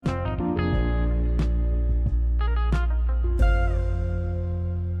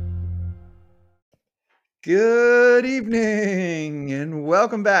Good evening and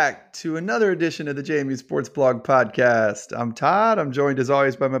welcome back to another edition of the JMU Sports Blog Podcast. I'm Todd. I'm joined as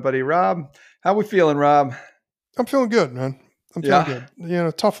always by my buddy Rob. How we feeling, Rob? I'm feeling good, man. I'm feeling Yeah.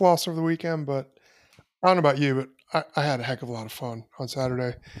 good. Tough loss over the weekend, but I don't know about you, but I had a heck of a lot of fun on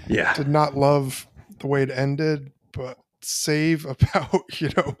Saturday. Yeah. Did not love the way it ended, but save about,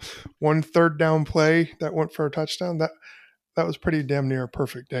 one third down play that went for a touchdown. That was pretty damn near a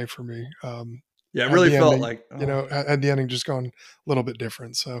perfect day for me. Yeah, it Had really the felt ending, like had the ending just gone a little bit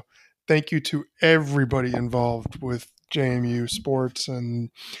different. So thank you to everybody involved with JMU sports and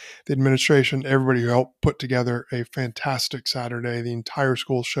the administration, everybody who helped put together a fantastic Saturday. The entire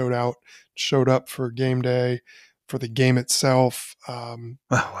school showed up for game day, for the game itself. wow.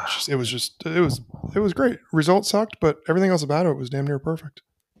 It was great. Results sucked, but everything else about it was damn near perfect.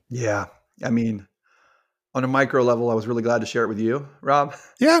 Yeah. I mean, on a micro level, I was really glad to share it with you, Rob.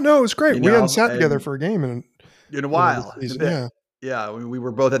 Yeah, no, it was great. You We hadn't know, sat together and for a game in a while, this in a season. bit. Yeah. Yeah, we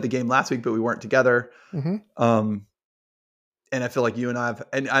were both at the game last week, but we weren't together. Mm-hmm. And I feel like you and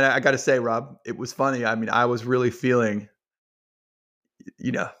I got to say, Rob, it was funny. I mean, I was really feeling,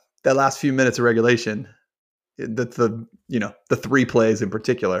 that last few minutes of regulation, the three plays in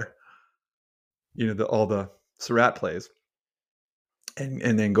particular, all the Surratt plays,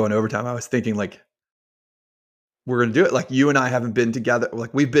 and then going overtime. I was thinking like, we're going to do it. Like you and I haven't been together.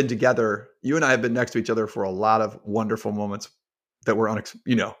 Like we've been together. You and I have been next to each other for a lot of wonderful moments that were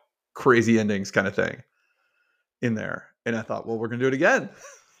crazy endings kind of thing in there. And I thought, well, we're going to do it again.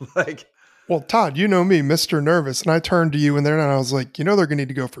 Well, Todd, you know me, Mr. Nervous, and I turned to you in there and I was like, they're going to need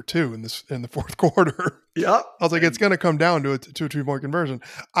to go for two in the fourth quarter. Yep. I was like, it's going to come down to a 2-2-point conversion.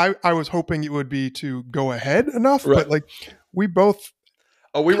 I was hoping it would be to go ahead enough, right. But like we both.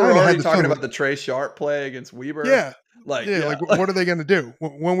 Oh, we were already talking about the Trey Sharp play against Weber. Yeah. Like what are they going to do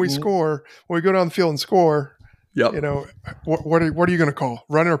when we score? When we go down the field and score? Yep. What are you going to call?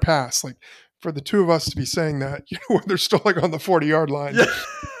 Run or pass? Like for the two of us to be saying that, when they're still like on the 40-yard line.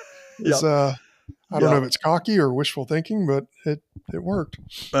 Yeah. I don't know if it's cocky or wishful thinking, but it worked.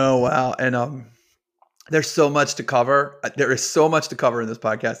 Oh, wow. And there's so much to cover. There is so much to cover in this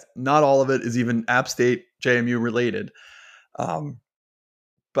podcast. Not all of it is even App State JMU related.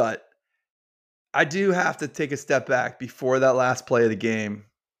 But I do have to take a step back before that last play of the game,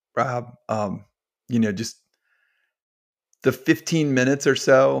 Rob. Just the 15 minutes or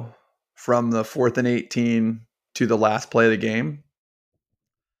so from the 4th and 18 to the last play of the game.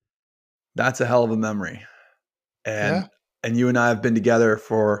 That's a hell of a memory. And you and I have been together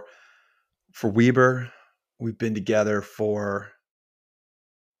for Weber. We've been together for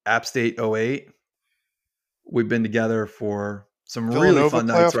App State 08. We've been together for some really fun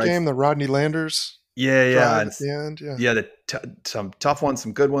nights, right? Game, the Rodney Landers. Yeah. At the end, yeah. Some tough ones,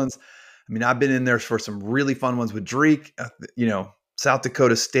 some good ones. I mean, I've been in there for some really fun ones with Drake, South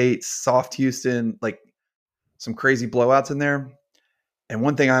Dakota State, Soft Houston, like some crazy blowouts in there. And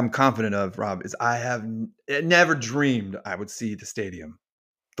one thing I'm confident of, Rob, is I have never dreamed I would see the stadium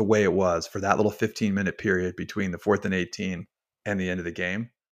the way it was for that little 15-minute period between the 4th and 18 and the end of the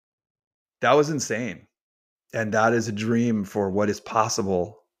game. That was insane. And that is a dream for what is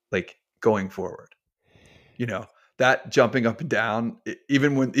possible, like going forward. That jumping up and down,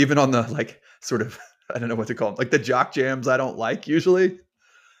 even on the like sort of, I don't know what to call them, like the jock jams I don't like usually.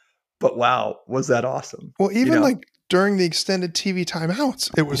 But wow, was that awesome. Well, even like during the extended TV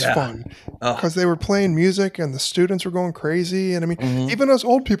timeouts, it was fun because they were playing music and the students were going crazy. And I mean, even us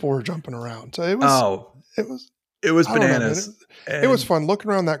old people were jumping around. So it was bananas. It was fun looking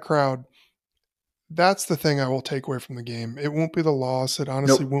around that crowd. That's the thing I will take away from the game. It won't be the loss. It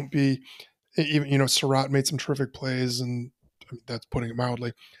honestly won't be. Even Surratt made some terrific plays, and I mean, that's putting it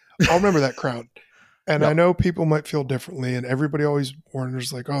mildly. I'll remember that crowd. And I know people might feel differently, and everybody always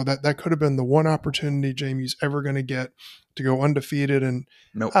wonders, like, oh, that could have been the one opportunity Jamie's ever going to get to go undefeated. And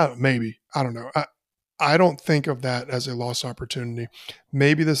maybe, I don't know. I don't think of that as a lost opportunity.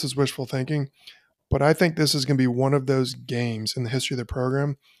 Maybe this is wishful thinking, but I think this is going to be one of those games in the history of the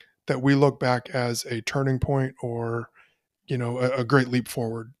program that we look back as a turning point or, a great leap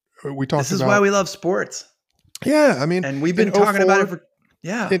forward. This is why we love sports. Yeah, I mean, and we've been talking about it for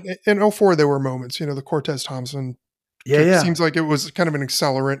in 04 there were moments, the Cortez Thompson. Seems like it was kind of an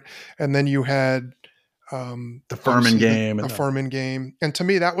accelerant, and then you had the Furman game, the Furman game, and to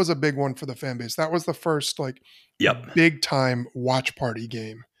me that was a big one for the fan base. That was the first big time watch party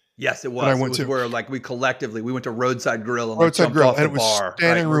game. Yes, it was. It was where we collectively we went to Roadside Grill and jumped off the bar.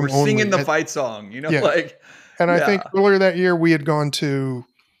 Standing room only. Singing the fight song, And I think earlier that year we had gone to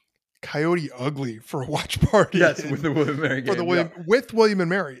Coyote Ugly for a watch party. Yes, with the William and Mary For the game. Yeah. with William and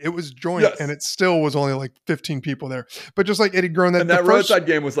Mary. It was joint, Yes. and it still was only like 15 people there. But just like it had grown, And that roadside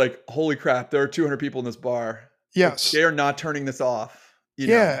game was like, holy crap, there are 200 people in this bar. Yes. Like, they are not turning this off. You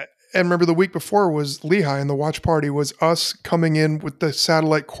know? Yeah. And remember the week before was Lehigh, and the watch party was us coming in with the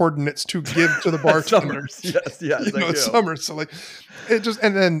satellite coordinates to give to the bartenders. Yes, You know, Summers. So like it just,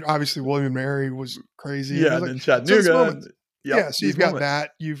 and then obviously William and Mary was crazy. Yeah, and and then like, Chattanooga. Yeah, so you've got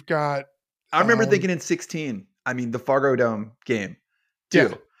that. You've got I remember thinking in 16, I mean, the Fargo Dome game too,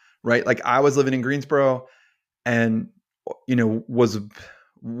 Yeah. right? Like I was living in Greensboro and, you know, was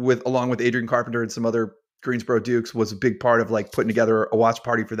along with Adrian Carpenter and some other Greensboro Dukes, was a big part of like putting together a watch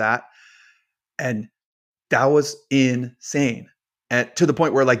party for that. And that was insane. And to the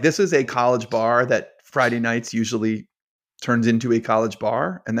point where like, this is a college bar that Friday nights usually turns into a college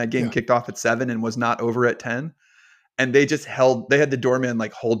bar. And that game kicked off at 7 and was not over at 10. And they just they had the doorman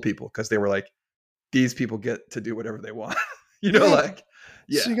like hold people because they were like, these people get to do whatever they want. You know, like,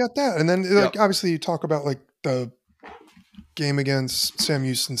 yeah. So you got that. And then like, obviously you talk about like the game against Sam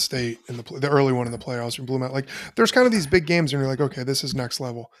Houston State in the early one in the playoffs from Blue out. Like there's kind of these big games and you're like, okay, this is next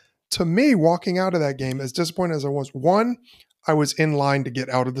level. To me, walking out of that game, as disappointed as I was, one, I was in line to get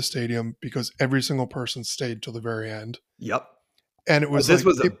out of the stadium because every single person stayed till the very end. Yep. And it was this like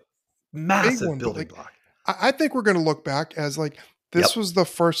was a massive building block. I think we're going to look back as like, this was the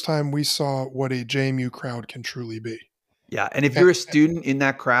first time we saw what a JMU crowd can truly be. Yeah. And if you're a student in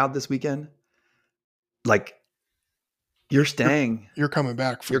that crowd this weekend, like you're staying. You're coming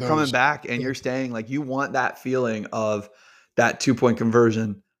back. You're coming back and you're staying. Like you want that feeling of that 2-point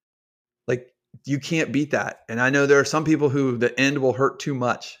conversion. Like you can't beat that. And I know there are some people who the end will hurt too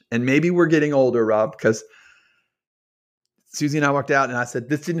much. And maybe we're getting older, Rob, because Susie and I walked out and I said,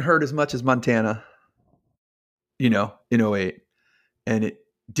 this didn't hurt as much as Montana, you know, in 08. And it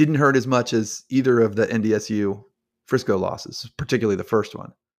didn't hurt as much as either of the NDSU Frisco losses, particularly the first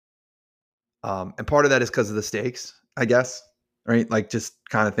one. And part of that is because of the stakes, I guess, right? Like just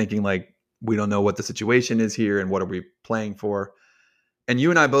kind of thinking like, we don't know what the situation is here and what are we playing for? And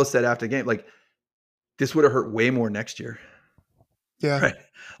you and I both said after the game, like this would have hurt way more next year. Yeah. Right.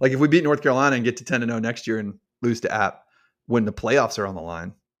 Like if we beat North Carolina and get to 10-0 next year and lose to App when the playoffs are on the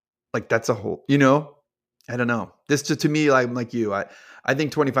line, like that's a whole, you know, I don't know. This to me, like you, I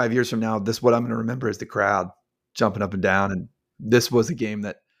think 25 years from now, this what I'm going to remember is the crowd jumping up and down. And this was a game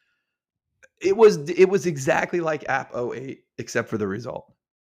that it was exactly like App 08, except for the result,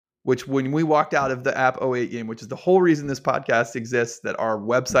 which when we walked out of the App 08 game, which is the whole reason this podcast exists, that our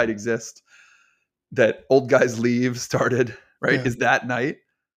website exists, that Old Guys Leave started, right? Is that night.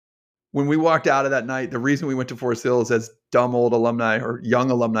 When we walked out of that night, the reason we went to Forest Hills as dumb old alumni or young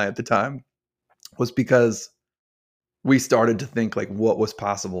alumni at the time was because we started to think like what was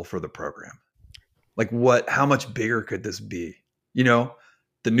possible for the program. Like how much bigger could this be? You know,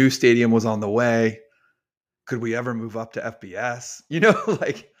 the new stadium was on the way. Could we ever move up to FBS? You know,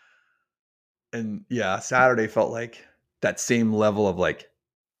 like, and yeah, Saturday felt like that same level of like,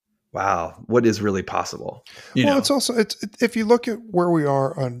 wow, what is really possible? You know? It's also, if you look at where we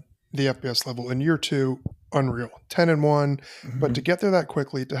are on the FBS level in year 2, unreal, 10-1, but to get there that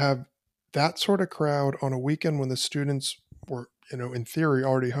quickly, to have that sort of crowd on a weekend when the students were, you know, in theory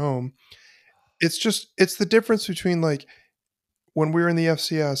already home, it's the difference between like when we were in the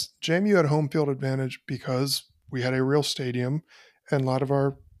FCS, JMU had home field advantage because we had a real stadium and a lot of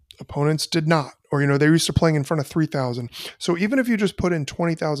our opponents did not, or, you know, they were used to playing in front of 3,000. So even if you just put in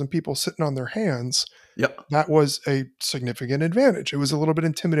 20,000 people sitting on their hands, that was a significant advantage. It was a little bit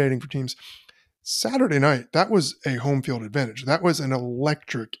intimidating for teams. Saturday night, that was a home field advantage. That was an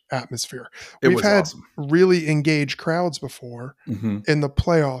electric atmosphere. We've had awesome, really engaged crowds before in the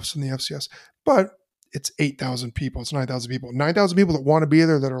playoffs in the FCS, but it's 8,000 people. It's 9,000 people. 9,000 people that want to be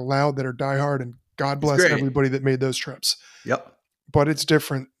there, that are loud, that are diehard, and God bless everybody that made those trips. Yep. But it's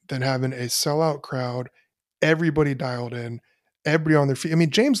different than having a sellout crowd, everybody dialed in, everybody on their feet. I mean,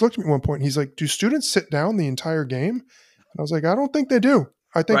 James looked at me at one point and he's like, do students sit down the entire game? And I was like, I don't think they do.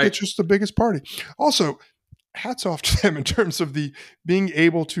 I think it's just the biggest party. Also, hats off to them in terms of the being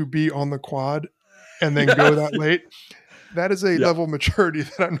able to be on the quad and then go that late. That is a level of maturity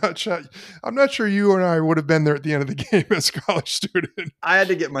that I'm not sure you and I would have been there at the end of the game as a college student. I had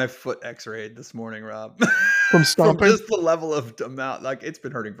to get my foot x-rayed this morning, Rob. From stomping? From just the level of amount. Like, it's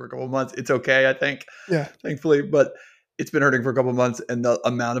been hurting for a couple of months. It's okay, I think. Yeah. Thankfully. But it's been hurting for a couple of months. And the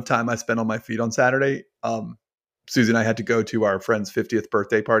amount of time I spent on my feet on Saturday, Susie and I had to go to our friend's 50th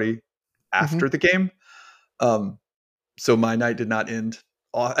birthday party after the game. So my night did not end.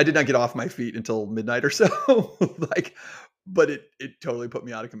 I did not get off my feet until midnight or so. Like, but it totally put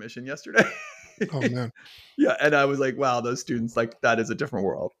me out of commission yesterday. Oh man. Yeah, and I was like, wow, those students, like, that is a different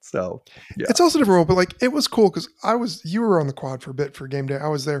world. So yeah. It's also a different role, but like it was cool because you were on the quad for a bit for game day. I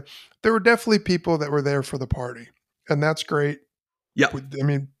was there. There were definitely people that were there for the party, and that's great. Yeah. I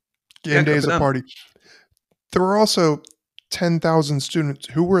mean, Yeah, game day good is for a them. party. There were also 10,000 students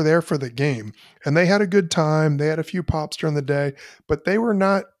who were there for the game, and they had a good time. They had a few pops during the day, but they were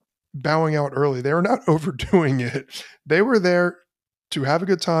not bowing out early. They were not overdoing it. They were there to have a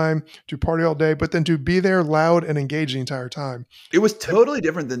good time, to party all day, but then to be there loud and engaged the entire time. It was And totally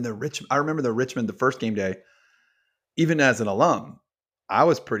different than the Richmond. I remember the first game day, even as an alum, I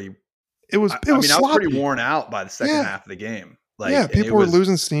was pretty it I was mean, I was pretty sloppy. worn out by the second Yeah. half of the game. Yeah, Like, and it people were was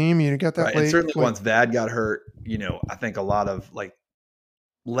losing steam. You got that right. And late. certainly Like, once Vad got hurt, I think a lot of like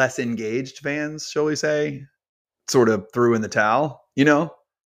less engaged fans, shall we say, sort of threw in the towel.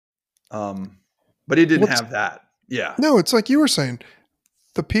 Um, but it didn't what's have that. Yeah. no, it's like you were saying.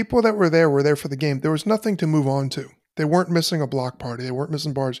 The people that were there for the game. There was nothing to move on to. They weren't missing a block party. They weren't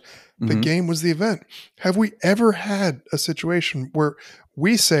missing bars. The Mhm. game was the event. Have we ever had a situation where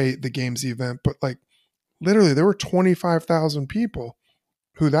we say the game's the event, but like literally there were 25,000 people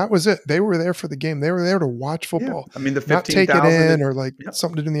who that was it. They were there for the game. They were there to watch Yeah. football, I mean, the not take it 15,000. in or like Yep.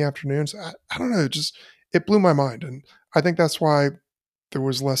 something to do in the afternoons. I don't know. It blew my mind. And I think that's why there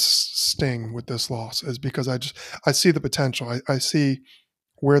was less sting with this loss is because I see the potential. I see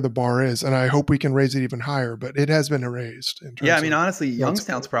where the bar is, and I hope we can raise it even higher. But it has been erased in Yeah. I terms mean, of honestly, what it's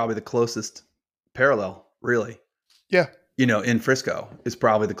Youngstown's about. probably the closest parallel, really. Yeah, In Frisco is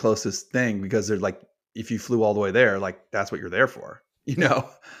probably the closest thing because they're like, if you flew all the way there, like that's what you're there for, yeah,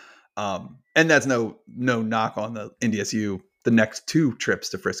 and that's no knock on the NDSU, the next two trips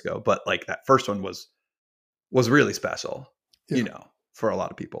to Frisco, but like that first one was really special, yeah. for a lot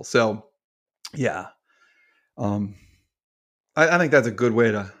of people. So yeah, um, I think that's a good way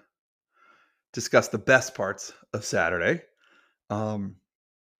to discuss the best parts of Saturday. Um,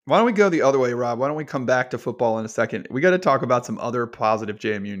 why don't we go the other way, Rob? Why don't we come back to football in a second? We got to talk about some other positive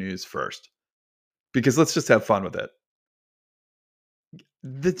JMU news first, because let's just have fun with it.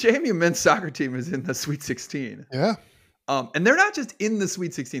 The JMU men's soccer team is in the Sweet 16. Yeah. And they're not just in the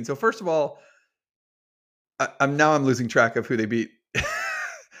Sweet 16. So first of all, I'm losing track of who they beat.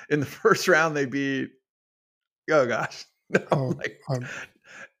 In the first round, they beat. Oh gosh, no, Oh, like um,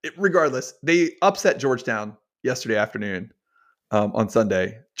 regardless, they upset Georgetown yesterday afternoon. On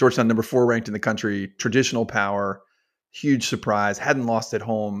Sunday, Georgetown, number 4 ranked in the country, traditional power, huge surprise. Hadn't lost at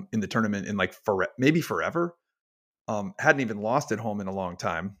home in the tournament in like maybe forever. Hadn't even lost at home in a long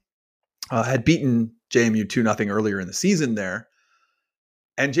time. Had beaten JMU 2-0 earlier in the season there.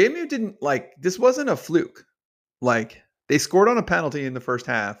 And JMU didn't this wasn't a fluke. Like they scored on a penalty in the first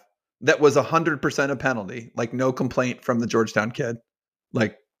half that was 100% a penalty. Like no complaint from the Georgetown kid.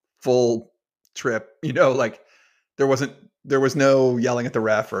 Like full trip, like there was no yelling at the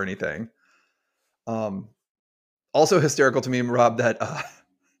ref or anything. Also hysterical to me, Rob, that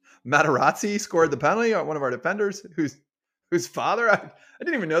Materazzi scored the penalty on one of our defenders whose father, I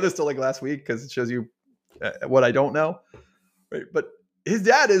didn't even know this till like last week because it shows you what I don't know. Right? But his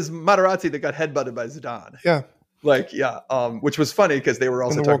dad is Materazzi that got headbutted by Zidane. yeah. Which was funny because they were In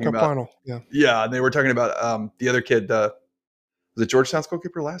also the World talking Cup about, final. Yeah. and they were talking about the other kid, was it Georgetown's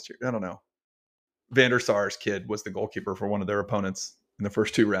goalkeeper last year? I don't know. Van der Sar's kid was the goalkeeper for one of their opponents in the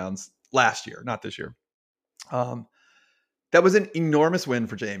first 2 rounds last year, not this year. That was an enormous win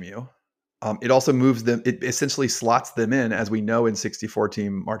for JMU. It also moves them. It essentially slots them in, as we know in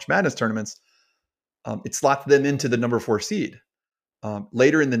 64-team March Madness tournaments. It slots them into the number 4 seed.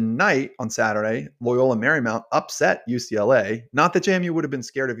 Later in the night on Saturday, Loyola Marymount upset UCLA. Not that JMU would have been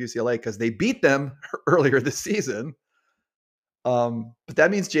scared of UCLA because they beat them earlier this season. But that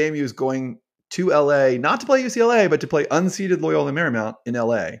means JMU is going to LA, not to play UCLA, but to play unseeded Loyola Marymount in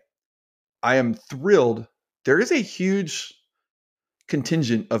LA. I am thrilled. There is a huge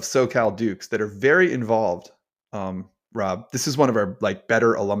contingent of SoCal Dukes that are very involved. Rob, this is one of our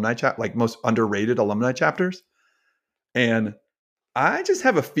better alumni most underrated alumni chapters. And I just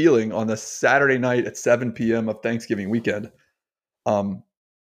have a feeling on the Saturday night at 7 p.m. of Thanksgiving weekend, not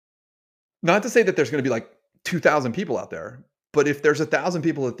to say that there's going to be 2,000 people out there, but if there's 1,000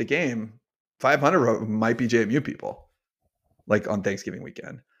 people at the game, 500 of them might be JMU people, on Thanksgiving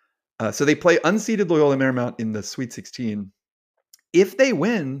weekend. So they play unseeded Loyola Marymount in the Sweet 16. If they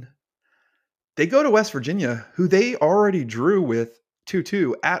win, they go to West Virginia, who they already drew with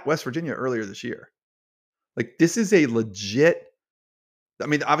 2-2 at West Virginia earlier this year. This is a legit. I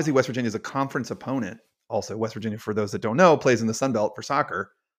mean, obviously West Virginia is a conference opponent. Also, West Virginia, for those that don't know, plays in the Sun Belt for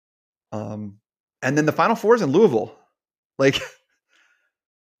soccer. And then the Final Four is in Louisville. Like,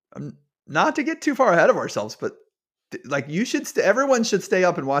 not to get too far ahead of ourselves, but like everyone should stay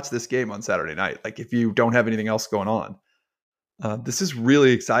up and watch this game on Saturday night. Like if you don't have anything else going on, this is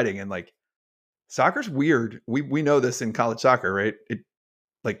really exciting. And like soccer's weird. We know this in college soccer, right?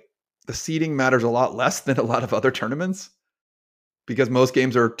 Like the seeding matters a lot less than a lot of other tournaments because most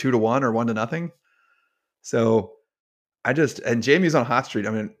games are 2-1 or 1-0. So and JMU's on a hot streak.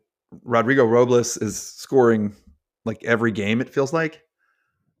 I mean, Rodrigo Robles is scoring like every game, it feels like.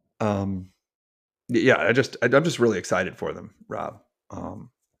 Yeah, I'm just really excited for them, Rob,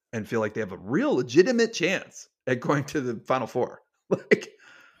 and feel like they have a real legitimate chance at going to the Final Four. Like,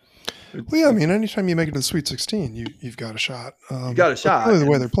 well, yeah, I mean, anytime you make it to the Sweet 16, you've got a shot. you got a shot. Really, the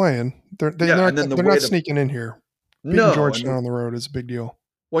way they're playing, they're not sneaking in here. Beating Georgetown on the road is a big deal.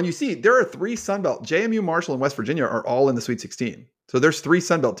 When you see there are 3 Sun Belt, JMU, Marshall, and West Virginia are all in the Sweet 16. So there's 3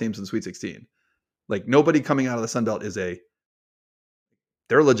 Sun Belt teams in the Sweet 16. Like nobody coming out of the Sun Belt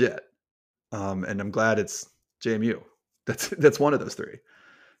they're legit. And I'm glad it's JMU. That's one of those 3.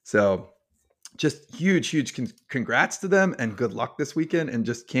 So just huge congrats to them and good luck this weekend. And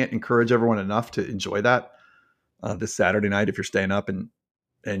just can't encourage everyone enough to enjoy that this Saturday night if you're staying up and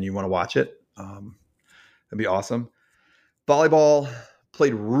you want to watch it. It'd be awesome. Volleyball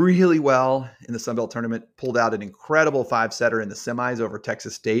played really well in the Sun Belt tournament, pulled out an incredible 5-setter in the semis over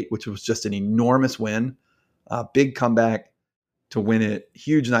Texas State, which was just an enormous win. Big comeback to win it.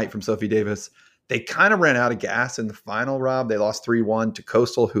 Huge night from Sophie Davis. They kind of ran out of gas in the final, Rob. They lost 3-1 to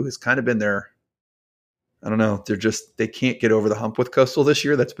Coastal, who has kind of been their, I don't know, they can't get over the hump with Coastal this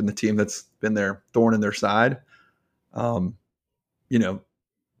year. That's been the team that's been their thorn in their side. Fair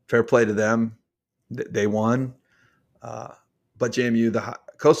play to them. They won. But JMU,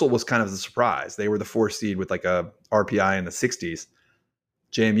 Coastal was kind of the surprise. They were the 4th seed with like a RPI in the 60s.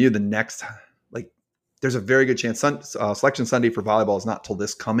 JMU, the next, there's a very good chance. Selection Sunday for volleyball is not till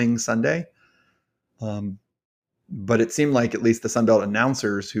this coming Sunday. But it seemed like at least the Sun Belt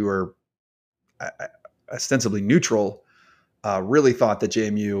announcers, who are ostensibly neutral, really thought that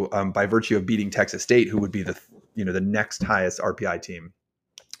JMU, by virtue of beating Texas State, who would be the next highest RPI team,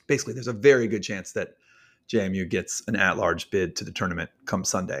 basically there's a very good chance that JMU gets an at-large bid to the tournament come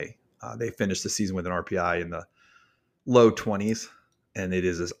Sunday. They finished the season with an RPI in the low 20s. And it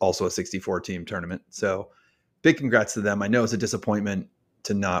is also a 64-team tournament. So big congrats to them. I know it's a disappointment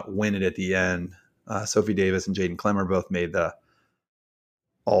to not win it at the end. Sophie Davis and Jaden Clemmer both made the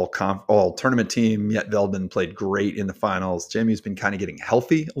all tournament team. Yet Veldman played great in the finals. JMU's been kind of getting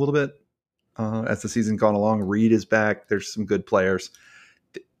healthy a little bit as the season's gone along. Reed is back. There's some good players.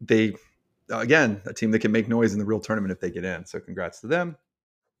 They, again, a team that can make noise in the real tournament if they get in. So congrats to them.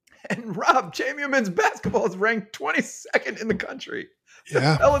 And Rob, JMU men's basketball is ranked 22nd in the country. Yeah. What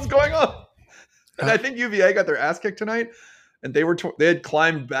the hell is going on? And I think UVA got their ass kicked tonight, and they had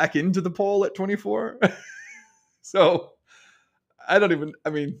climbed back into the poll at 24. So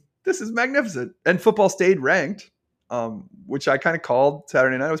this is magnificent. And football stayed ranked, which I kind of called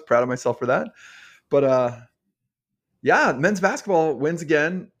Saturday night. I was proud of myself for that. But men's basketball wins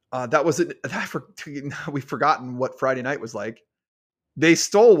again. That was it. We've forgotten what Friday night was like. They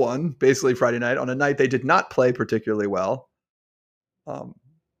stole one basically Friday night on a night they did not play particularly well.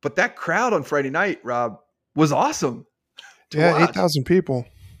 But that crowd on Friday night, Rob, was awesome. Yeah, 8,000 people.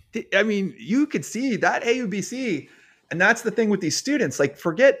 I mean, you could see that AUBC, and that's the thing with these students. Like,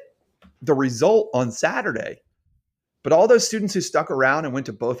 forget the result on Saturday, but all those students who stuck around and went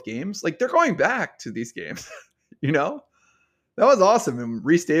to both games, like they're going back to these games. That was awesome. And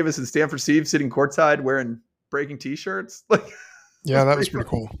Reese Davis and Stanford Steve sitting courtside wearing breaking T-shirts, like. Yeah, that was pretty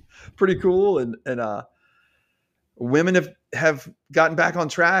cool. Pretty cool. And women have gotten back on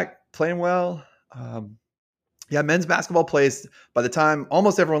track, playing well. Men's basketball plays, by the time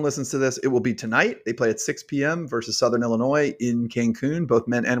almost everyone listens to this, it will be tonight. They play at 6 p.m. versus Southern Illinois in Cancun. Both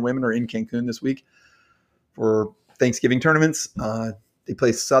men and women are in Cancun this week for Thanksgiving tournaments. They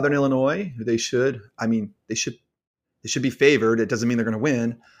play Southern Illinois, who they should be favored. It doesn't mean they're going to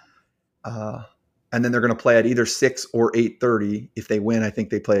win. And then they're going to play at either 6 or 8:30. If they win, I think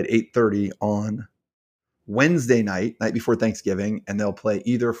they play at 8:30 on Wednesday night before Thanksgiving, and they'll play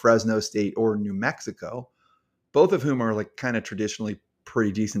either Fresno State or New Mexico, both of whom are like kind of traditionally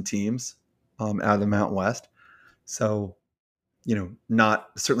pretty decent teams out of the Mountain West. So,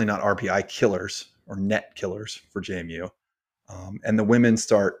 certainly not RPI killers or net killers for JMU. And the women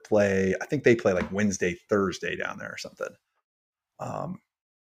I think they play like Wednesday, Thursday down there or something.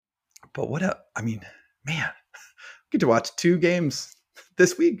 But man, get to watch 2 games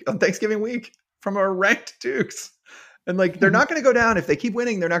this week on Thanksgiving week from our ranked Dukes. And they're not going to go down. If they keep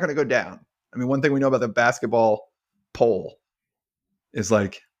winning, they're not going to go down. I mean, one thing we know about the basketball poll is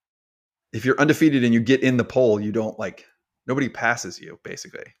like, if you're undefeated and you get in the poll, you don't like, nobody passes you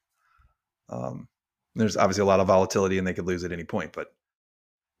basically. There's obviously a lot of volatility and they could lose at any point, but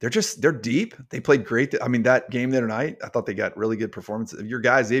they're deep. They played great. I mean, that game the other night, I thought they got really good performances. Your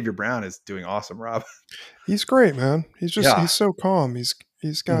guy, Xavier Brown, is doing awesome, Rob. He's great, man. Yeah. He's so calm. He's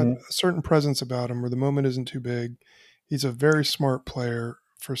got Mhm. a certain presence about him where the moment isn't too big. He's a very smart player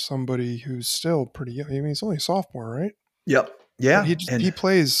for somebody who's still pretty young. I mean, he's only a sophomore, right? Yep. But Yeah. he And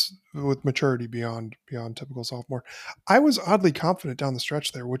plays with maturity beyond typical sophomore. I was oddly confident down the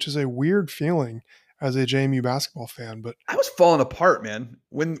stretch there, which is a weird feeling as a JMU basketball fan. But I was falling apart, man.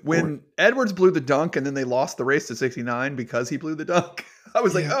 When Edwards blew the dunk and then they lost the race to 69 because he blew the dunk, I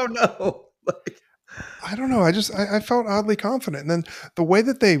was like, yeah, oh no. Like, I don't know. I felt oddly confident, and then the way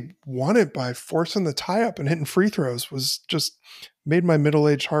that they won it by forcing the tie up and hitting free throws was just made my middle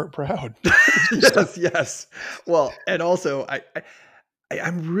aged heart proud. yes, yes. Well, and also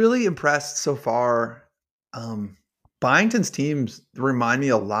I'm really impressed so far. Byington's teams remind me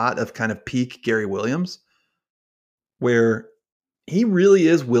a lot of kind of peak Gary Williams, where he really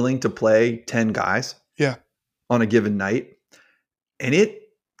is willing to play 10 guys Yeah, on a given night. And it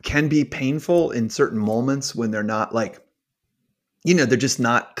can be painful in certain moments when they're not like, they're just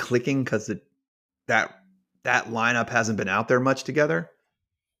not clicking because that lineup hasn't been out there much together.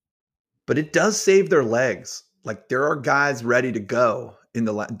 But it does save their legs. Like there are guys ready to go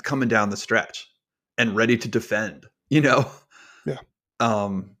coming down the stretch and ready to defend, yeah.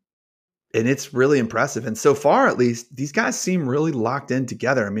 And it's really impressive. And so far, at least, these guys seem really locked in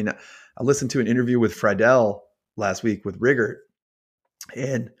together. I mean, I listened to an interview with Friedel last week with Riggert,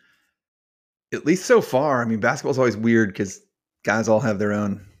 and at least so far, I mean, basketball's always weird because guys all have their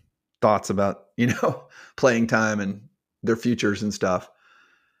own thoughts about, playing time and their futures and stuff.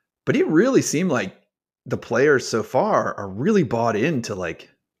 But it really seemed like the players so far are really bought into like,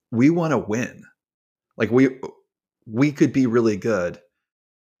 we want to win. Like we could be really good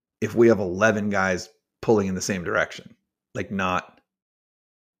if we have 11 guys pulling in the same direction, like not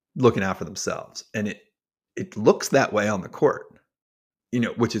looking out for themselves. And it looks that way on the court,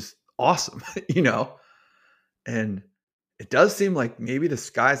 which is awesome, and it does seem like maybe the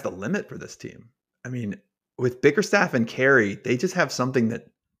sky's the limit for this team. I mean, with Bickerstaff and Carey, they just have something that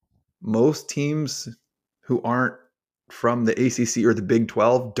most teams who aren't from the ACC or the Big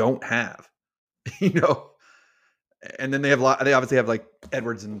 12 don't have, and then they obviously have like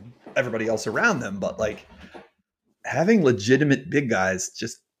Edwards and everybody else around them, but like having legitimate big guys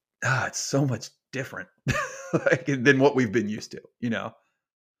just, it's so much different like, than what we've been used to,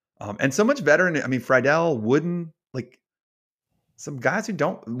 and so much veteran. I mean, Friedel, Wooden, like some guys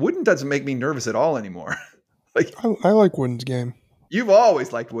Wooden doesn't make me nervous at all anymore. Like I like Wooden's game. you've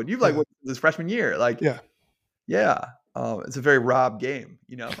always liked Wooden. You've liked Wooden this freshman year. Like, Yeah. It's a very Rob game,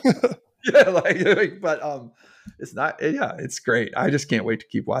 yeah. But it's not, yeah, it's great. I just can't wait to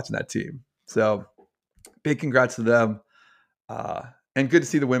keep watching that team. So big congrats to them. And good to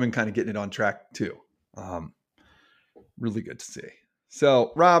see the women kind of getting it on track too. Really good to see.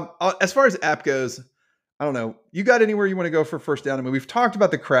 So Rob, as far as app goes, I don't know. You got anywhere you want to go for first down? I mean, we've talked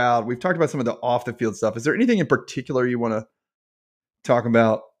about the crowd. We've talked about some of the off the field stuff. Is there anything in particular you want to talk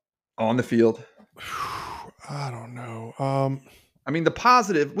about on the field? I don't know. I mean, the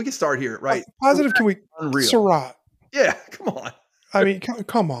positive, we can start here, right? Positive, can we? Unreal. Surratt. Yeah, come on. I mean,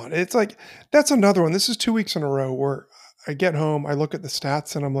 come on. It's like, that's another one. This is 2 weeks in a row where I get home, I look at the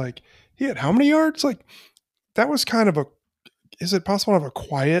stats, and I'm like, he had how many yards? Like, that was kind of is it possible to have a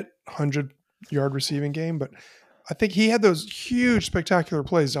quiet 100-yard receiving game? But I think he had those huge, spectacular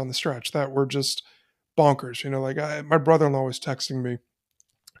plays down the stretch that were just bonkers. Like my brother-in-law was texting me.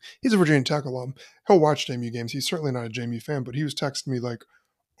 He's a Virginia Tech alum. He'll watch JMU games. He's certainly not a JMU fan, but he was texting me like,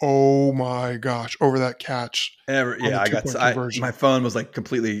 oh my gosh, over that catch. My phone was like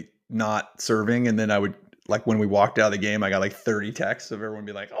completely not serving. And then I would, like, when we walked out of the game, I got like 30 texts of everyone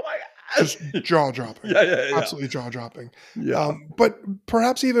be like, oh my gosh. Just jaw dropping. Yeah. Absolutely jaw dropping. Yeah. But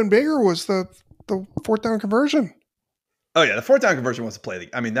perhaps even bigger was the fourth down conversion. Oh yeah. The fourth down conversion was a play.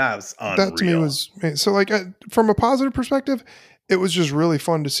 I mean, that was unreal. That to me was, so like from a positive perspective, it was just really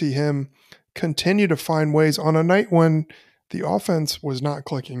fun to see him continue to find ways on a night when the offense was not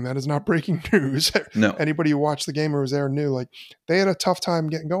clicking. That is not breaking news. No. Anybody who watched the game or was there knew, like, they had a tough time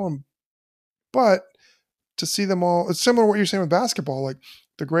getting going. But to see them all, it's similar to what you're saying with basketball, like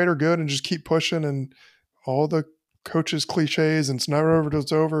the greater good and just keep pushing and all the coaches' cliches and it's never over till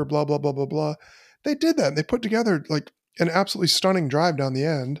it's over, blah, blah, blah, blah, blah. They did that. And they put together like an absolutely stunning drive down the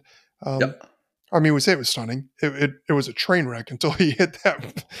end. Yep. I mean, we say it was stunning. It was a train wreck until he hit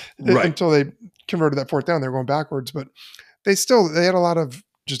that, right. until they converted that fourth down. They were going backwards, but they had a lot of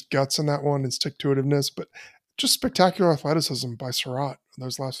just guts in that one and stick-to-itiveness, but just spectacular athleticism by Surratt in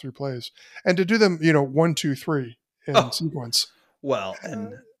those last 3 plays. And to do them, 1, 2, 3 in sequence. Well,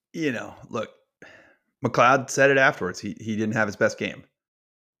 and, look, McLeod said it afterwards. He didn't have his best game.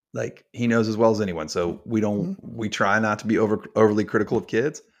 Like, he knows as well as anyone. So we try not to be overly critical of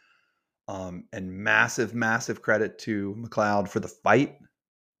kids. And massive, massive credit to McLeod for the fight,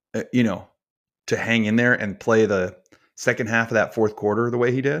 to hang in there and play the second half of that fourth quarter the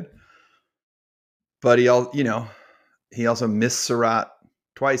way he did. But he also missed Surratt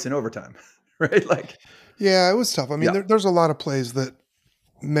twice in overtime, right? Like, yeah, it was tough. I mean, there's a lot of plays that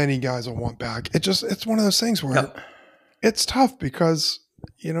many guys will want back. It's one of those things where it's tough because,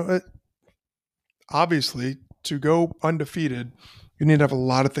 obviously to go undefeated, you need to have a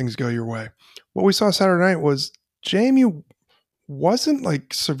lot of things go your way. What we saw Saturday night was JMU wasn't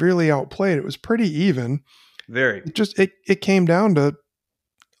like severely outplayed. It was pretty even. Very. It came down to,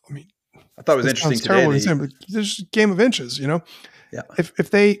 I mean, I thought it was interesting today. But there's a game of inches, Yeah.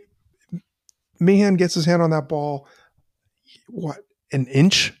 If Meehan gets his hand on that ball, what, an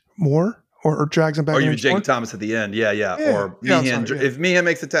inch more? Or drags him back. Or you mean Jacob Thomas at the end. Yeah. Or Meehan, if Meehan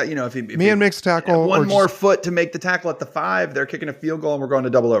makes the tackle, if Meehan makes a tackle. One more foot to make the tackle at the 5, they're kicking a field goal and we're going to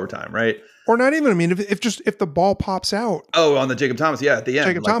double overtime, right? Or not even. I mean, if the ball pops out. Oh, on the Jacob Thomas, at the end.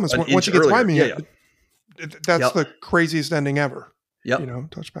 Jacob Thomas, once he gets by me, that's the craziest ending ever. Yep.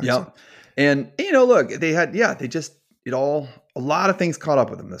 Touchback. Yep. So. And, look, a lot of things caught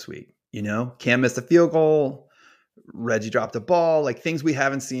up with them this week. Cam missed a field goal. Reggie dropped a ball, like things we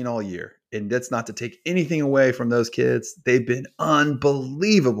haven't seen all year. And that's not to take anything away from those kids. They've been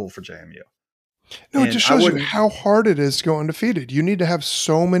unbelievable for JMU. No, it just shows you how hard it is to go undefeated. You need to have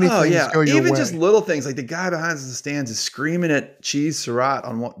so many things go your way. Even just little things, like the guy behind the stands is screaming at Cheese Surratt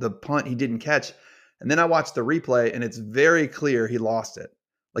on the punt he didn't catch. And then I watched the replay, and it's very clear he lost it.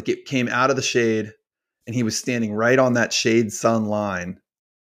 Like, it came out of the shade, and he was standing right on that shade sun line,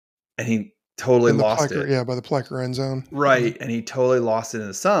 and he totally lost it. Yeah, by the Plecker end zone. Right, and he totally lost it in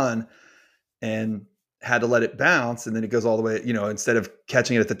the sun and had to let it bounce, and then it goes all the way, instead of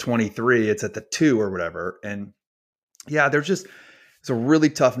catching it at the 23, it's at the 2 or whatever. And yeah, it's a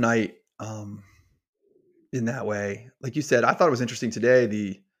really tough night in that way. Like you said, I thought it was interesting today,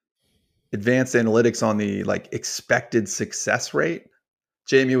 the advanced analytics on the expected success rate.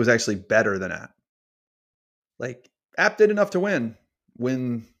 JMU was actually better than App. Like, App did enough to win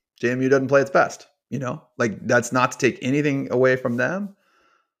when JMU doesn't play its best, that's not to take anything away from them.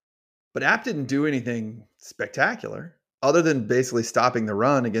 But App didn't do anything spectacular other than basically stopping the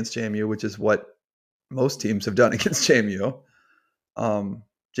run against JMU, which is what most teams have done against JMU.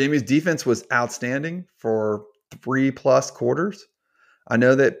 JMU's defense was outstanding for 3+ quarters. I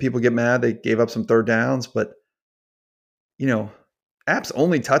know that people get mad. They gave up some third downs, but, App's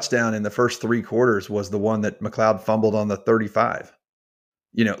only touchdown in the first 3 quarters was the one that McLeod fumbled on the 35,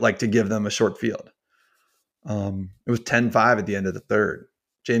 to give them a short field. It was 10-5 at the end of the third.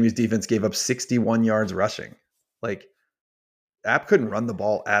 JMU's defense gave up 61 yards rushing. Like, App couldn't run the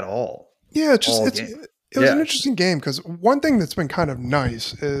ball at all. Yeah, it was an interesting game because one thing that's been kind of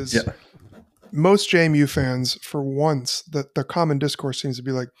nice is most JMU fans, for once, the common discourse seems to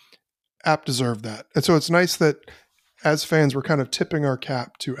be like, App deserved that. And so it's nice that as fans, we're kind of tipping our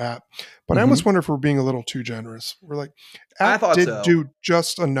cap to App. But I almost wonder if we're being a little too generous. We're like, App did do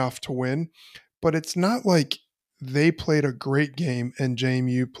just enough to win, but it's not like they played a great game and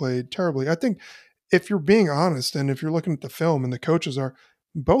JMU played terribly. I think if you're being honest and if you're looking at the film and the coaches are,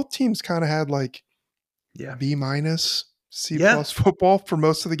 both teams kind of had B-, C+ football for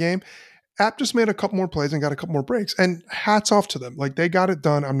most of the game. App just made a couple more plays and got a couple more breaks, and hats off to them. Like, they got it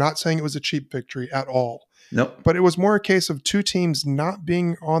done. I'm not saying it was a cheap victory at all. Nope. But it was more a case of 2 teams not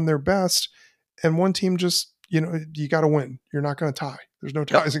being on their best and one team just, you got to win. You're not going to tie. There's no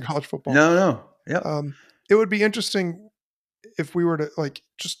ties in college football. No. Yep. It would be interesting if we were to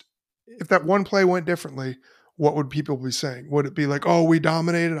if that one play went differently, what would people be saying? Would it be like, oh, we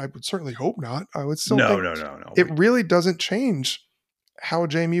dominated? I would certainly hope not. I would still No. It really doesn't change how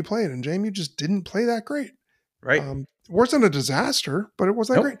JMU played, and JMU just didn't play that great. Right. It wasn't a disaster, but it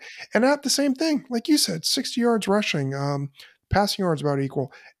wasn't that great. And App, the same thing. Like you said, 60 yards rushing, passing yards about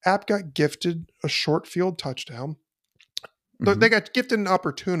equal. App got gifted a short field touchdown. They got gifted an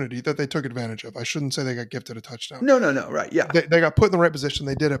opportunity that they took advantage of. I shouldn't say they got gifted a touchdown. No. Right. Yeah. They got put in the right position.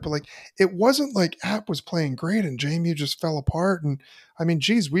 They did it. But it wasn't like App was playing great and JMU just fell apart. And I mean,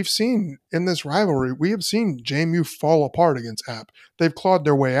 geez, we've seen in this rivalry, we have seen JMU fall apart against App. They've clawed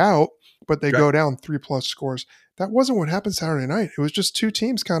their way out, but they go down 3+ scores. that wasn't what happened Saturday night. It was just two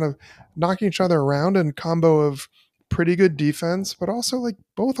teams kind of knocking each other around and combo of pretty good defense, but also like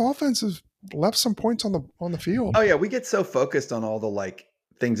both offenses left some points on the field. Oh yeah, we get so focused on all the like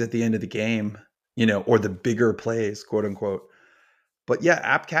things at the end of the game, or the bigger plays, quote unquote. But yeah,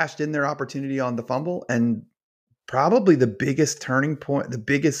 App cashed in their opportunity on the fumble, and probably the biggest turning point, the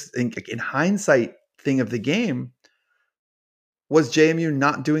biggest in hindsight thing of the game was JMU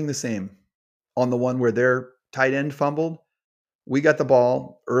not doing the same on the one where their tight end fumbled. We got the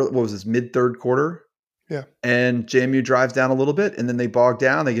ball early, what was this, mid third quarter? Yeah. And JMU drives down a little bit, and then they bog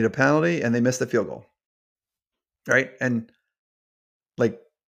down, they get a penalty, and they miss the field goal. Right? And like,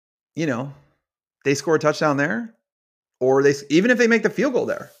 they score a touchdown there, or even if they make the field goal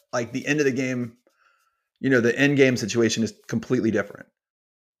there, like the end of the game, the end game situation is completely different.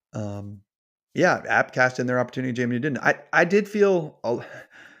 Yeah, App cashed in their opportunity. JMU didn't. I did feel,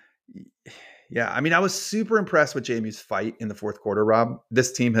 yeah. I mean, I was super impressed with JMU's fight in the fourth quarter. Rob,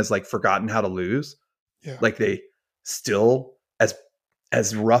 this team has like forgotten how to lose. Yeah, like they still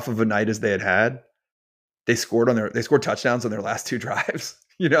as rough of a night as they had. They scored touchdowns on their last two drives.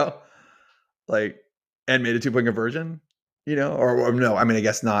 Like and made a 2-point conversion. Or no, I mean, I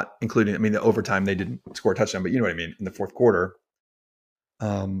guess not including. I mean, the overtime they didn't score a touchdown, but you know what I mean in the fourth quarter.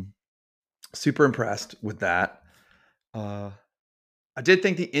 Super impressed with that. I did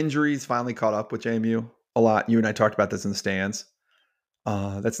think the injuries finally caught up with JMU a lot. You and I talked about this in the stands.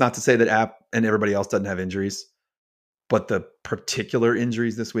 That's not to say that App and everybody else doesn't have injuries, but the particular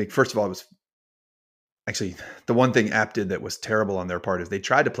injuries this week, first of all, it was actually the one thing App did that was terrible on their part is they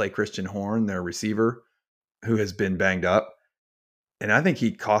tried to play Christian Horn, their receiver, who has been banged up. And I think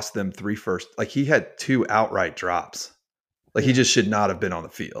he cost them 3 first. Like he had 2 outright drops. Like he just should not have been on the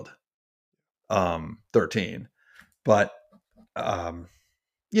field. 13. But, the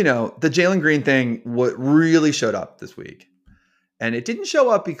Jalen Green thing what really showed up this week. And it didn't show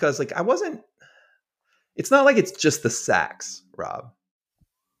up because it's not like it's just the sacks, Rob.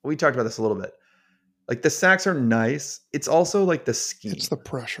 We talked about this a little bit. Like the sacks are nice. It's also like the scheme. It's the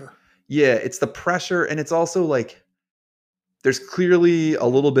pressure. Yeah, it's the pressure. And it's also like, there's clearly a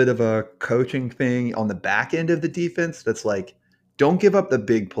little bit of a coaching thing on the back end of the defense that's like, don't give up the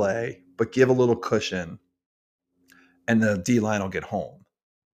big play, but give a little cushion and the D-line will get home.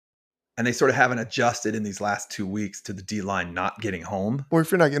 And they sort of haven't adjusted in these last 2 weeks to the D-line not getting home. Well, if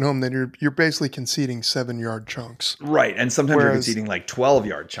you're not getting home, then you're basically conceding 7-yard chunks. Right. And sometimes you're conceding like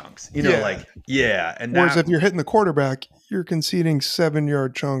 12-yard chunks. And whereas if you're hitting the quarterback, you're conceding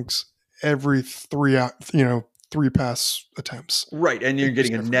 7-yard chunks every 3 pass attempts. Right. And you're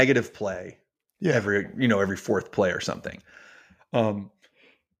getting a negative play every fourth play or something.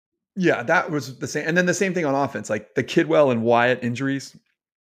 Yeah, that was the same. And then the same thing on offense, like the Kidwell and Wyatt injuries.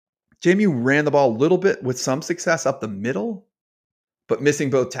 JMU ran the ball a little bit with some success up the middle, but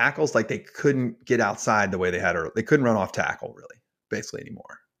missing both tackles. Like they couldn't get outside the way they had earlier. They couldn't run off tackle really, basically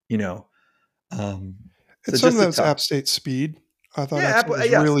anymore. It's some of that's App State speed. I thought App was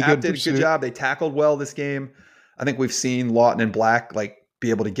really good. App did a good job. They tackled well this game. I think we've seen Lawton and Black like be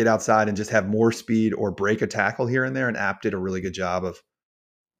able to get outside and just have more speed or break a tackle here and there. And App did a really good job of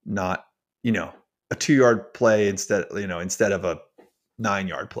not, a 2-yard play instead of a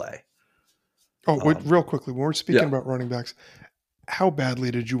 9-yard play. Oh, real quickly, when we're speaking about running backs, how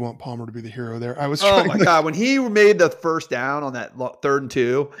badly did you want Palmer to be the hero there? I was trying. Oh my God, when he made the first down on that 3rd and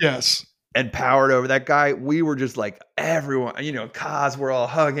 2, yes, and powered over that guy, we were just like everyone, Kaz, we're all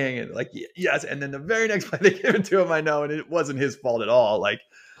hugging and like yes. And then the very next play they gave it to him, I know, and it wasn't his fault at all. Like,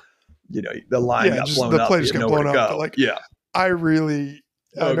 the line got blown up. The play just got blown up. But I really.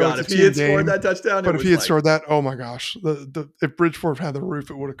 Oh God! If he had scored that touchdown, but if he had scored that, oh my gosh! If Bridgeport had the roof,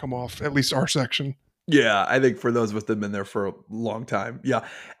 it would have come off at least our section. Yeah, I think for those of us that have been there for a long time, yeah,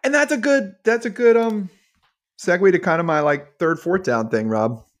 and that's a good segue to kind of my like 3rd, 4th down thing,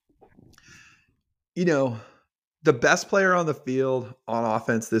 Rob. The best player on the field on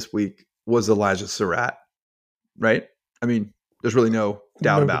offense this week was Elijah Surratt, right? I mean, there's really no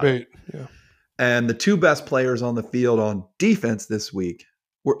doubt about it. Yeah. And the 2 best players on the field on defense this week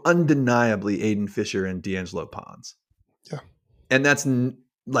were undeniably Aiden Fisher and D'Angelo Pons. Yeah. And that's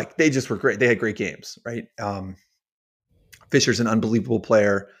like, they just were great. They had great games, right? Fisher's an unbelievable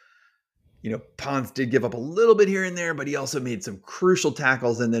player. Pons did give up a little bit here and there, but he also made some crucial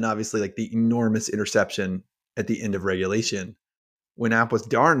tackles. And then obviously like the enormous interception at the end of regulation when App was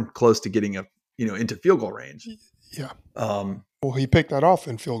darn close to getting into field goal range. Yeah. Well, he picked that off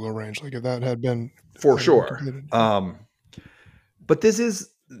in field goal range. Like if that had been for sure. But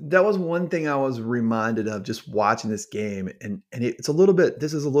that was one thing I was reminded of just watching this game, and it's a little bit.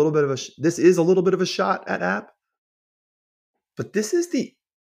 This is a little bit of a shot at App, But this is the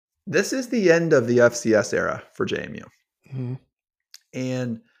end of the FCS era for JMU. Mhm.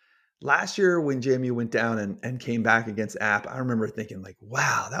 And last year when JMU went down and came back against App, I remember thinking like,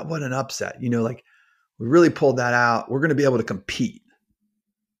 wow, that was an upset. Like we really pulled that out. We're going to be able to compete.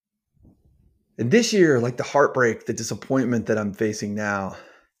 And this year, like the heartbreak, the disappointment that I'm facing now,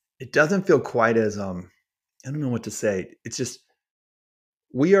 it doesn't feel quite as I don't know what to say. It's just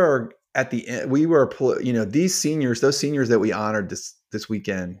we are at the end. These seniors, those seniors that we honored this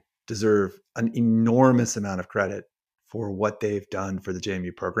weekend, deserve an enormous amount of credit for what they've done for the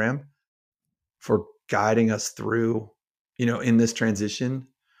JMU program, for guiding us through, in this transition,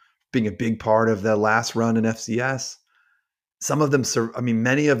 being a big part of the last run in FCS. Some of them,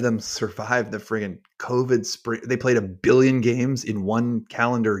 many of them survived the friggin' COVID spring. They played 1 billion games in one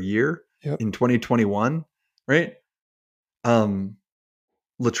calendar year in 2021, right?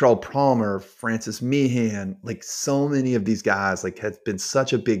 Latrell Palmer, Francis Meehan, like so many of these guys, like have been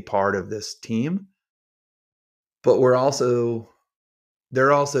such a big part of this team. But they're also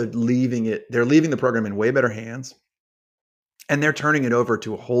leaving the program in way better hands, and they're turning it over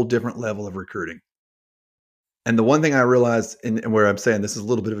to a whole different level of recruiting. And the one thing I realized, and where I'm saying this is a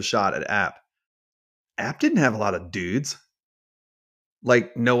little bit of a shot at App didn't have a lot of dudes.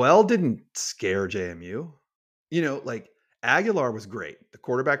 Like Noel didn't scare JMU. Like Aguilar was great. The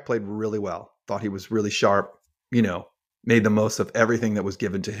quarterback played really well. Thought he was really sharp, made the most of everything that was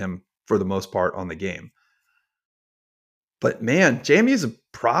given to him for the most part on the game. But man, JMU is a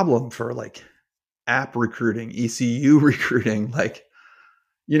problem for like App recruiting, ECU recruiting, like,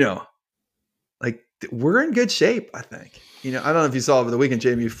 like we're in good shape, I think. I don't know if you saw over the weekend,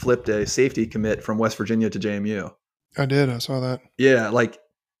 JMU flipped a safety commit from West Virginia to JMU. I did. I saw that. Yeah, like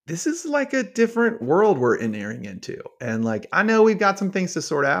this is like a different world we're entering into. And like, I know we've got some things to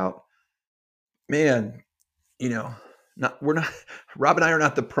sort out. Man, Rob and I are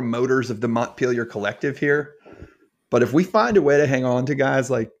not the promoters of the Montpelier collective here. But if we find a way to hang on to guys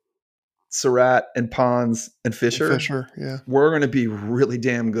like Surratt and Pons and Fisher, yeah, we're going to be really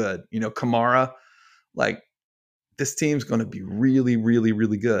damn good. Kamara, like this team's going to be really, really,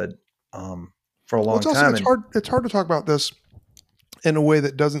 really good for a long time. It's hard to talk about this in a way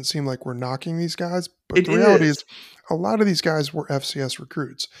that doesn't seem like we're knocking these guys. But the reality is a lot of these guys were FCS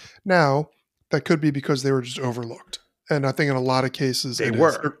recruits. Now, that could be because they were just overlooked. And I think in a lot of cases, they're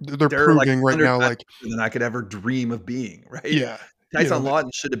proving like right now like than I could ever dream of being, right? Yeah. Tyson Lawton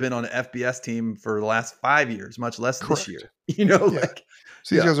should have been on an FBS team for the last 5 years, much less correct. this year.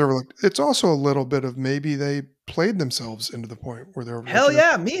 So these guys are overlooked. It's also a little bit of maybe they played themselves into the point where they're overlooked. Hell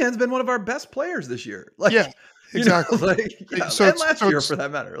yeah, Meehan's been one of our best players this year. Like, yeah, exactly. And last year for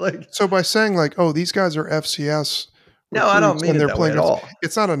that matter. Like, so by saying like, oh, these guys are FCS. No, I don't mean it that way at all.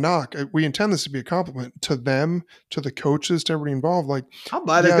 It's not a knock. We intend this to be a compliment to them, to the coaches, to everybody involved. Like, I'll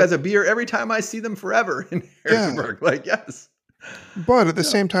buy those guys a beer every time I see them forever in Harrisonburg. Yeah. Like, yes. But at the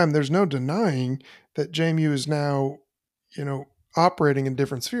same time, there's no denying that JMU is now, operating in a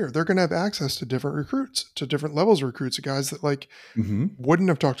different sphere. They're going to have access to different recruits, to different levels of recruits, guys that like wouldn't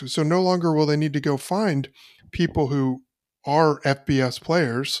have talked to. So no longer will they need to go find people who are FBS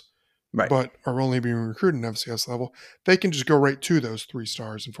players, right, but are only being recruited in FCS level. They can just go right to those 3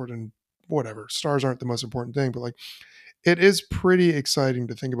 stars and whatever. Stars aren't the most important thing, but like it is pretty exciting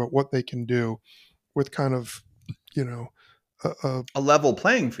to think about what they can do with kind of, a level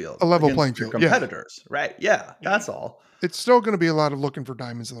playing field. A level playing field. Competitors, right? Yeah, that's all. It's still going to be a lot of looking for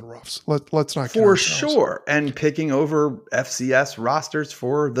diamonds in the roughs. Let's not for sure, and picking over FCS rosters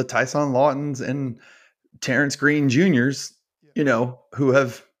for the Tyson Lawtons and Terrence Green Juniors, who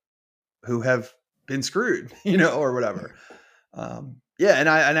have been screwed, or whatever. And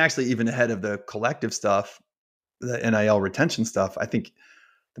actually even ahead of the collective stuff, the NIL retention stuff, I think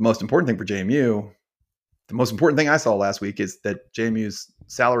the most important thing for JMU, the most important thing I saw last week is that JMU's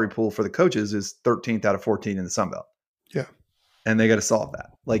salary pool for the coaches is 13th out of 14 in the Sun Belt. Yeah. And they got to solve that.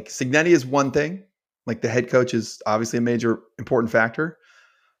 Like Cignetti is one thing, like the head coach is obviously a major important factor.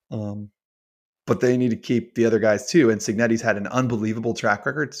 But they need to keep the other guys too. And Cignetti's had an unbelievable track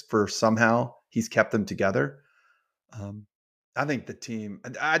record for somehow he's kept them together. I think the team,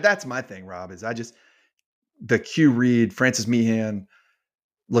 that's my thing, Rob, is the Q Reed, Francis Meehan,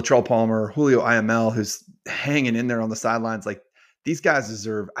 Latrell Palmer, Julio IML, who's hanging in there on the sidelines. Like these guys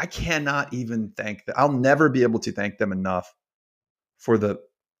deserve, I cannot even thank them. I'll never be able to thank them enough for the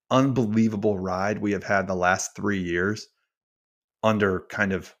unbelievable ride we have had the last 3 years under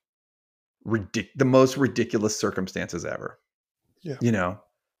kind of the most ridiculous circumstances ever. Yeah.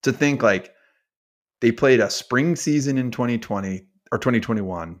 To think like they played a spring season in 2020 or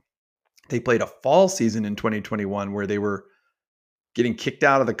 2021. They played a fall season in 2021 where they were getting kicked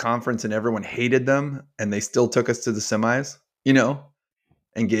out of the conference and everyone hated them and they still took us to the semis, you know,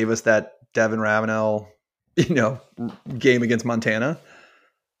 and gave us that Devin Ravenel, you know, game against Montana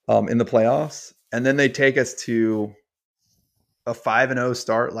in the playoffs. And then they take us to a 5-0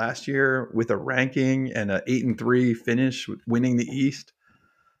 start last year with a ranking and an 8-3 finish, winning the East.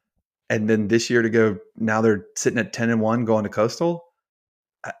 And then this year to go, now they're sitting at 10-1 going to Coastal,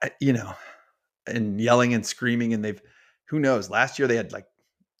 you know, and yelling and screaming. And who knows, last year they had like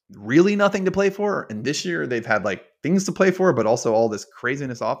really nothing to play for. And this year they've had like things to play for, but also all this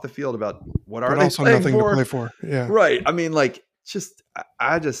craziness off the field about what are they playing nothing for? to play for. Yeah. Right. I mean, like,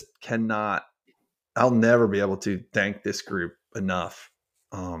 I just cannot, I'll never be able to thank this group enough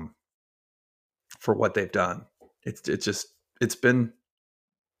for what they've done. It's been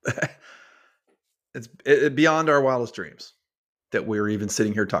it's beyond our wildest dreams that we're even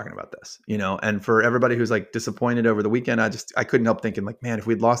sitting here talking about this, you know. And for everybody who's like disappointed over the weekend, I couldn't help thinking like, man, if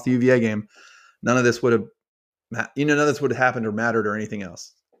we'd lost the UVA game, none of this would have happened or mattered or anything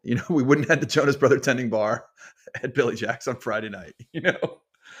else. You know, we wouldn't have had the Jonas Brother tending bar at Billy Jack's on Friday night, you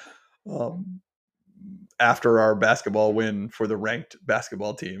know, after our basketball win for the ranked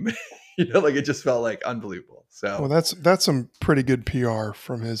basketball team. You know, like it just felt like unbelievable. So, well, that's some pretty good PR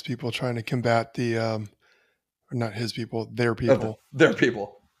from his people trying to combat the, not his people, their people. Their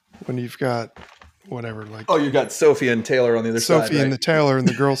people. When you've got whatever, like, oh, you got Sophie and Taylor on the other side. Sophie and the Taylor and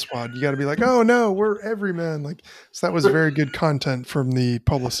the girl squad. You got to be like, oh no, we're everyman. Like, so that was very good content from the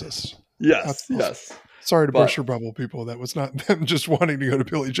publicists. Yes, yes. Sorry to burst your bubble, people. That was not them just wanting to go to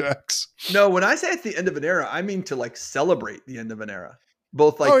Billy Jack's. No, when I say it's the end of an era, I mean to like celebrate the end of an era.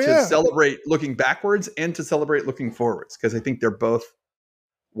 Both like to celebrate looking backwards and to celebrate looking forwards, because I think they're both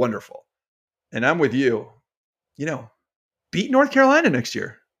wonderful. And I'm with you. You know, beat North Carolina next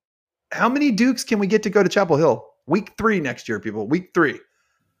year. How many Dukes can we get to go to Chapel Hill? Week 3 next year, people. Week 3.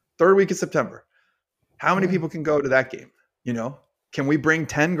 3rd week of September. How many people can go to that game? You know, can we bring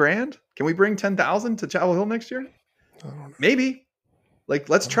 10 grand? Can we bring 10,000 to Chapel Hill next year? I don't know. Maybe. Like,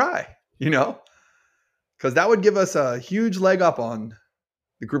 let's try, you know, because that would give us a huge leg up on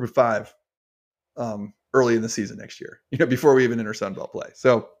the group of 5 early in the season next year, you know, before we even enter Sun Belt play.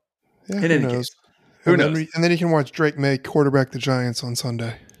 So, in any case, who knows? And then you can watch Drake May quarterback the Giants on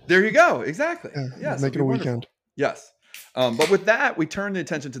Sunday. There you go. Exactly. Yeah, make it a weekend. Yes. But with that, we turn the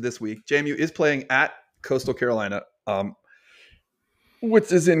attention to this week. JMU is playing at Coastal Carolina,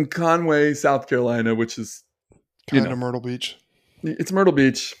 which is in Conway, South Carolina, which is kind of Myrtle Beach. It's Myrtle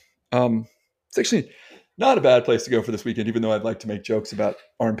Beach. It's actually not a bad place to go for this weekend, even though I'd like to make jokes about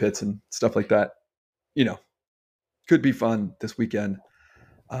armpits and stuff like that. You know, could be fun this weekend.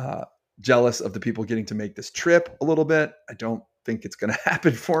 Jealous of the people getting to make this trip a little bit. I don't think it's going to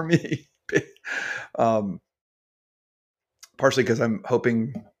happen for me. Partially because I'm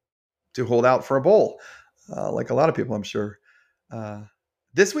hoping to hold out for a bowl, like a lot of people, I'm sure.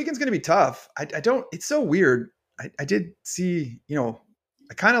 This weekend's going to be tough. It's so weird. I did see, you know,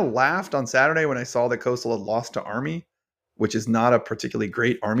 I kind of laughed on Saturday when I saw that Coastal had lost to Army, which is not a particularly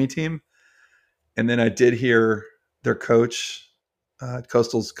great Army team. And then I did hear their coach,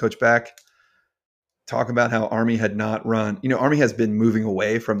 Coastal's coach back, talk about how Army had not run. You know, Army has been moving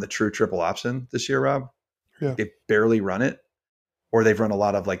away from the true triple option this year, Rob. Yeah. They've barely run it, or they've run a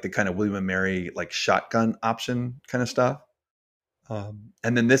lot of like the kind of William and Mary, like shotgun option kind of stuff.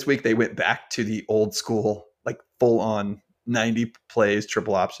 And then this week they went back to the old school, like full on 90 plays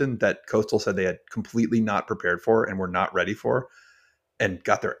triple option that Coastal said they had completely not prepared for and were not ready for, and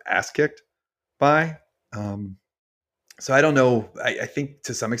got their ass kicked by. So I don't know. I think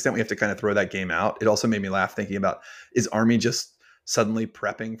to some extent we have to kind of throw that game out. It also made me laugh thinking about, is Army just suddenly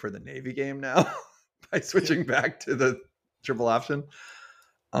prepping for the Navy game now by switching back to the triple option?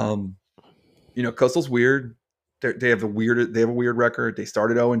 You know, Coastal's weird. They have a weird record. They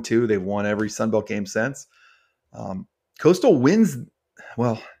started 0-2. They've won every Sun Belt game since. Coastal wins.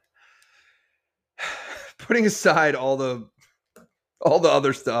 Well, putting aside all the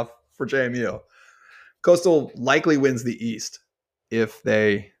other stuff for JMU, Coastal likely wins the East if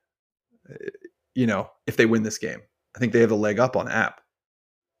they win this game. I think they have a leg up on App.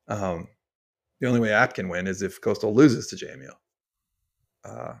 The only way App can win is if Coastal loses to JMU.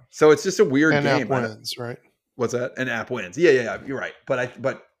 So it's just a weird and game. App wins, right? What's that? And App wins. Yeah. You're right.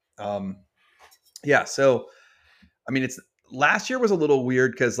 Yeah. So, I mean, last year was a little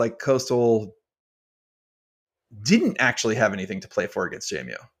weird because like Coastal didn't actually have anything to play for against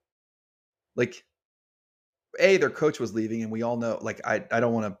JMU. Like, their coach was leaving, and we all know, like, I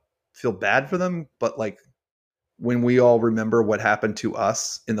don't want to feel bad for them, but like when we all remember what happened to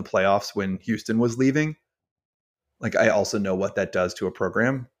us in the playoffs when Houston was leaving, Like, I also know what that does to a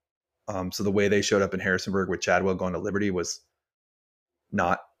program. So the way they showed up in Harrisonburg with Chadwell going to Liberty was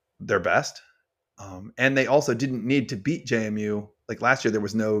not their best. And they also didn't need to beat JMU. Like last year, there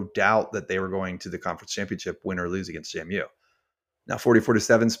was no doubt that they were going to the conference championship, win or lose against JMU. Now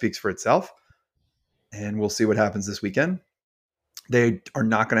 44-7 speaks for itself, and we'll see what happens this weekend. They are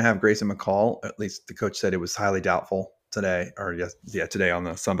not going to have Grayson McCall. At least the coach said it was highly doubtful today, or today on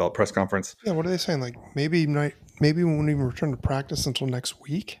the Sunbelt press conference. Yeah, what are they saying? Like maybe we won't even return to practice until next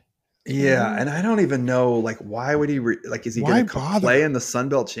week. Yeah, and I don't even know, like, why would he is he going to play in the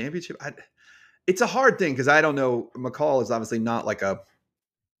Sunbelt Championship? It's a hard thing because I don't know. McCall is obviously not like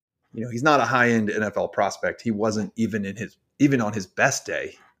he's not a high end NFL prospect. He wasn't even on his best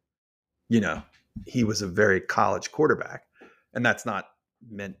day. He was a very college quarterback, and that's not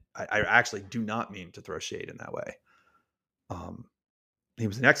meant. I actually do not mean to throw shade in that way. He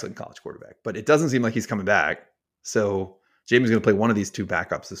was an excellent college quarterback, but it doesn't seem like he's coming back. So Jamie's going to play one of these two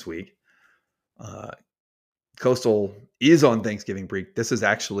backups this week. Coastal is on Thanksgiving break. This is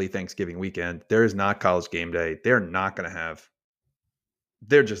actually Thanksgiving weekend. There is not college game day. They're just not going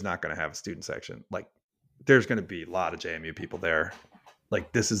to have a student section. Like, there's going to be a lot of JMU people there.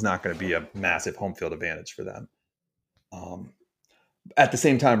 Like, this is not going to be a massive home field advantage for them. At the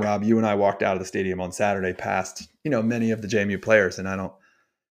same time, Rob, you and I walked out of the stadium on Saturday past, many of the JMU players, and I don't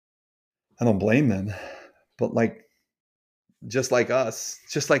blame them. But like, just like us,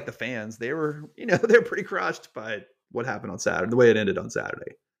 just like the fans, they were, they're pretty crushed by what happened on Saturday, the way it ended on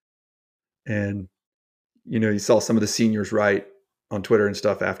Saturday. And, you saw some of the seniors write on Twitter and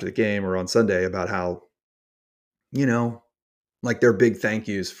stuff after the game or on Sunday about how, like their big thank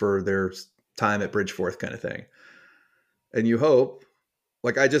yous for their time at Bridgeforth kind of thing. And you hope,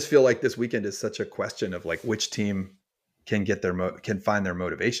 like, I just feel like this weekend is such a question of like which team can get can find their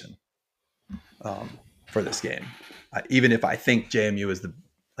motivation for this game. Even if I think JMU is the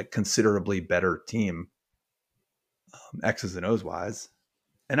considerably better team, X's and O's wise.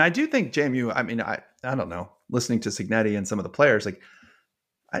 And I do think JMU, I mean, I don't know, listening to Signetti and some of the players, like,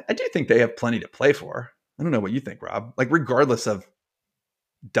 I do think they have plenty to play for. I don't know what you think, Rob, like regardless of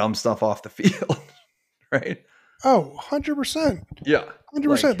dumb stuff off the field, right? Oh, 100%. Yeah.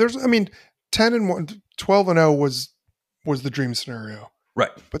 100%. There's, 10-1, 12-0 was the dream scenario.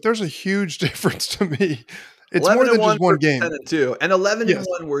 Right. But there's a huge difference to me. It's more than just one game. 10-2, and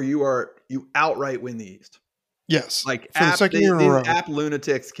 11-1 where you outright win the East. Yes. Like for the second year in a row. App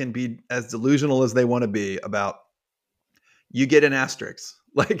lunatics can be as delusional as they want to be about you get an asterisk.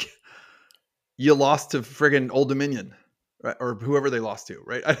 Like, you lost to friggin' Old Dominion, right? Or whoever they lost to,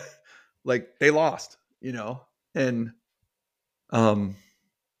 right? Like, they lost, and I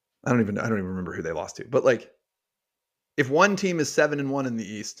don't even remember who they lost to. But like, if one team is 7-1 in the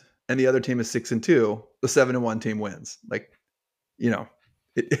East and the other team is 6-2, the 7-1 team wins. Like, you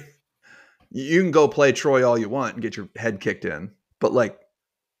can go play Troy all you want and get your head kicked in, but like,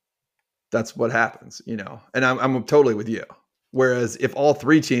 that's what happens, and I'm totally with you. Whereas if all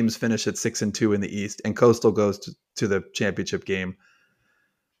three teams finish at 6-2 in the East and Coastal goes to the championship game,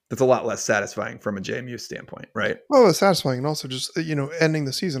 that's a lot less satisfying from a JMU standpoint, right? Well, it's satisfying. And also just, ending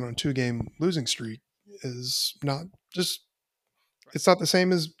the season on a 2-game losing streak is not just, it's not the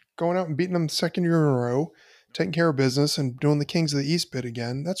same as going out and beating them the second year in a row, taking care of business and doing the Kings of the East bit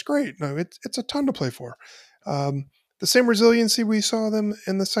again. That's great. No, it's a ton to play for. The same resiliency we saw them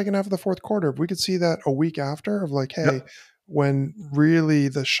in the second half of the fourth quarter. If we could see that a week after of like, hey, when really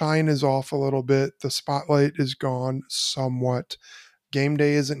the shine is off a little bit, the spotlight is gone somewhat, game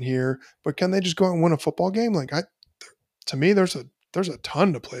day isn't here, but can they just go out and win a football game? Like, to me, there's a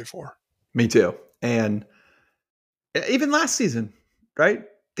ton to play for. Me too. And even last season, right?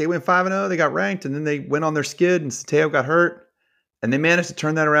 They went 5-0, they got ranked, and then they went on their skid and Sateo got hurt, and they managed to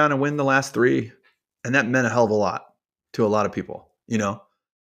turn that around and win the last three. And that meant a hell of a lot to a lot of people,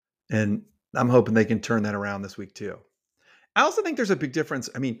 and I'm hoping they can turn that around this week too. I also think there's a big difference.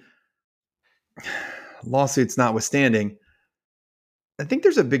 I mean, lawsuits notwithstanding, I think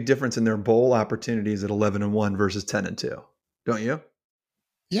there's a big difference in their bowl opportunities at 11-1 versus 10-2. Don't you?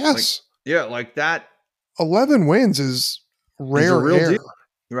 Yes. Like that. 11 wins is rare, a real deal,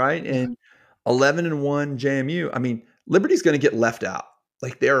 right? And 11-1 JMU. I mean, Liberty's going to get left out.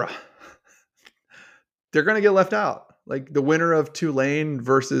 Like, they're going to get left out. Like, the winner of Tulane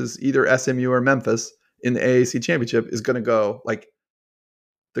versus either SMU or Memphis in the AAC championship is going to go, like,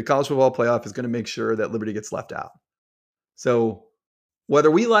 the college football playoff is going to make sure that Liberty gets left out. So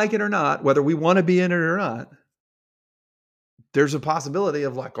whether we like it or not, whether we want to be in it or not, there's a possibility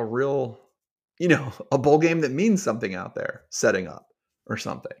of like a real, a bowl game that means something out there setting up or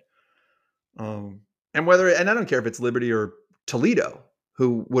something. And I don't care if it's Liberty or Toledo,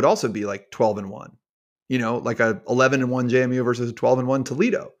 who would also be like 12-1, like a 11-1 JMU versus a 12-1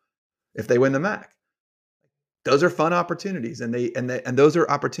 Toledo if they win the MAC. Those are fun opportunities, and those are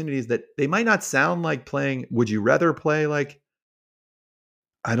opportunities that they might not sound like playing. Would you rather play like,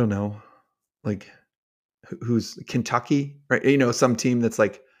 I don't know, like who's Kentucky, right? Some team that's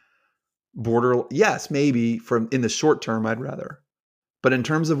like border. Yes, maybe from in the short term, I'd rather. But in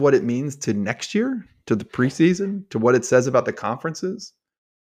terms of what it means to next year, to the preseason, to what it says about the conferences,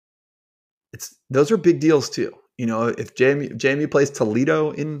 those are big deals too. If JMU plays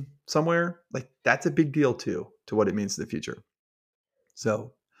Toledo in somewhere, like that's a big deal too, to what it means to the future.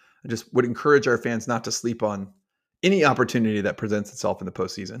 So I just would encourage our fans not to sleep on any opportunity that presents itself in the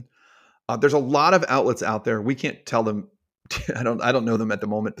postseason. There's a lot of outlets out there. We can't tell them. I don't know them at the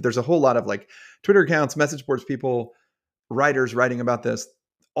moment, but there's a whole lot of like Twitter accounts, message boards, people, writers writing about this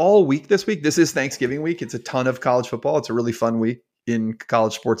all week this week. This is Thanksgiving week. It's a ton of college football. It's a really fun week in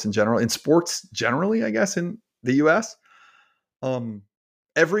college sports in general, in sports generally, I guess, in the US.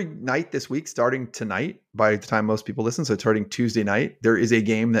 Every night this week, starting tonight, by the time most people listen, so starting Tuesday night, there is a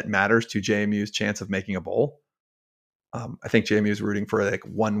game that matters to JMU's chance of making a bowl. I think JMU is rooting for like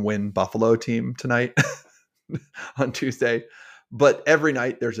 1-win Buffalo team tonight on Tuesday, but every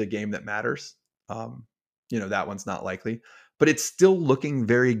night there's a game that matters. That one's not likely, but it's still looking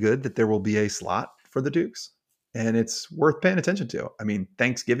very good that there will be a slot for the Dukes, and it's worth paying attention to. I mean,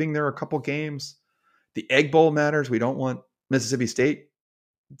 Thanksgiving, there are a couple games. The Egg Bowl matters. We don't want Mississippi State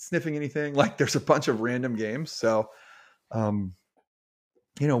sniffing anything. Like there's a bunch of random games. So,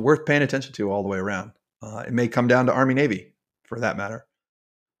 worth paying attention to all the way around. It may come down to Army Navy for that matter.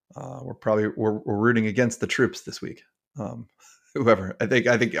 We're rooting against the troops this week. Whoever, I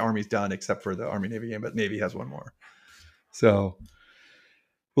think Army's done except for the Army Navy game, but Navy has one more. So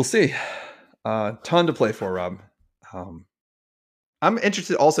we'll see. Ton to play for, Rob. I'm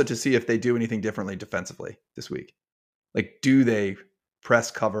interested also to see if they do anything differently defensively this week. Like, do they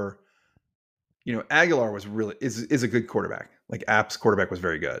press cover? Aguilar is a good quarterback. Like App's quarterback was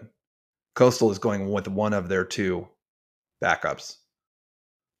very good. Coastal is going with one of their two backups.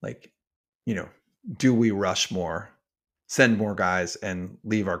 Like, do we rush more, send more guys, and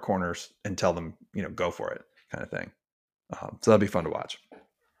leave our corners and tell them, go for it, kind of thing. So that'll be fun to watch.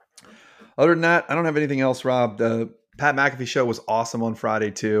 Other than that, I don't have anything else, Rob. The Pat McAfee show was awesome on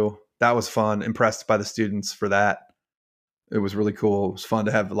Friday too. That was fun. Impressed by the students for that. It was really cool. It was fun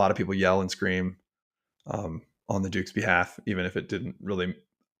to have a lot of people yell and scream on the Duke's behalf, even if it didn't really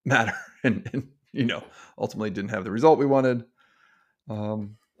matter and ultimately didn't have the result we wanted.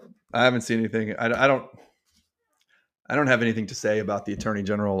 I haven't seen anything. I don't have anything to say about the Attorney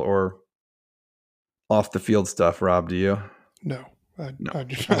General or off the field stuff. Rob, do you? No, No. I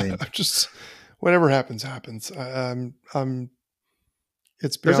just whatever happens.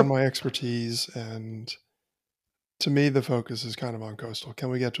 It's beyond my expertise, and to me, the focus is kind of on Coastal. Can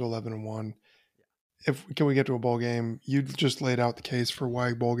we get to 11-1? Can we get to a bowl game? You just laid out the case for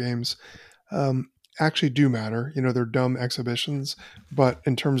why bowl games actually do matter. They're dumb exhibitions, but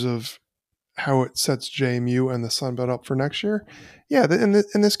in terms of how it sets JMU and the Sun Belt up for next year, yeah, in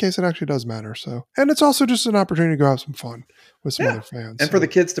this case, it actually does matter. So, and it's also just an opportunity to go have some fun with some other fans. And for the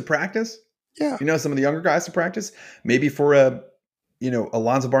kids to practice. Yeah. Some of the younger guys to practice, maybe for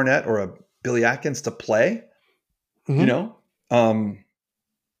Alonzo Barnett or a Billy Atkins to play, Mm-hmm.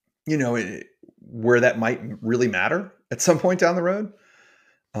 Where that might really matter at some point down the road,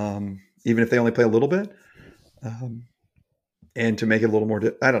 even if they only play a little bit, and to make it a little more,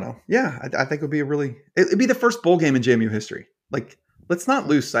 I don't know. Yeah, I think it'd be the first bowl game in JMU history. Like, let's not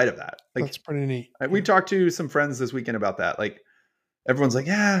lose sight of that. Like, that's pretty neat. We talked to some friends this weekend about that. Like, everyone's like,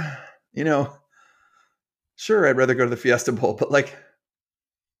 yeah, sure, I'd rather go to the Fiesta Bowl, but like,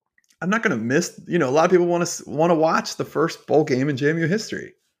 I'm not going to miss, a lot of people want to watch the first bowl game in JMU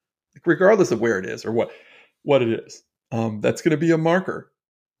history, like regardless of where it is or what it is. That's going to be a marker.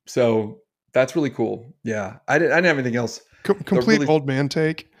 So that's really cool. Yeah. I didn't have anything else. Complete old man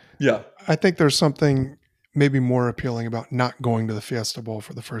take. Yeah. I think there's something maybe more appealing about not going to the Fiesta Bowl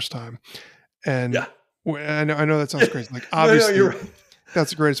for the first time. And yeah. I know that sounds crazy. Like, obviously you're right.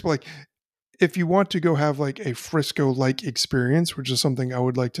 That's the greatest, but like, if you want to go have like a Frisco-like experience, which is something I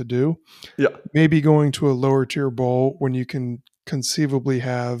would like to do, maybe going to a lower tier bowl when you can conceivably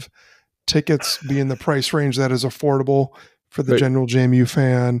have tickets be in the price range that is affordable for the general JMU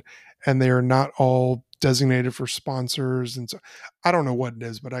fan, and they are not all designated for sponsors. And so I don't know what it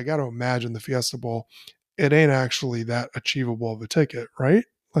is, but I got to imagine the Fiesta Bowl, it ain't actually that achievable of a ticket, right?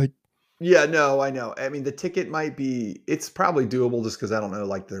 Like, yeah, no, I know. I mean, the ticket it's probably doable just because I don't know,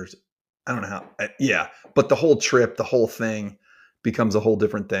 like there's I don't know how. Yeah, but the whole trip, the whole thing becomes a whole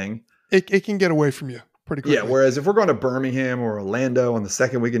different thing. It can get away from you pretty Yeah, quickly. whereas if we're going to Birmingham or Orlando on the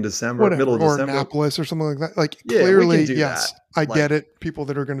second week in December, middle Whatever, of or December, Annapolis or something like that. Like, yeah, we can clearly, do that. yes, I get Like, it. People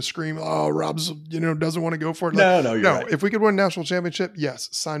that are going to scream, "Oh, Rob's, doesn't want to go for it." Like, no, you're no, right. if we could win a national championship, yes,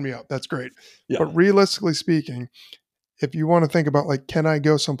 sign me up. That's great. Yeah, But realistically speaking, if you want to think about, like, can I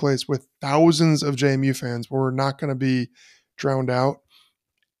go someplace with thousands of JMU fans where we're not going to be drowned out?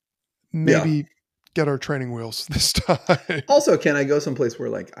 yeah. Maybe get our training wheels this time. Also, can I go someplace where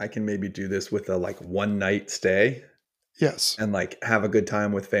like I can maybe do this with a like one night stay Yes, and like have a good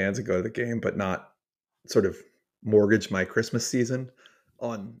time with fans and go to the game, but not sort of mortgage my Christmas season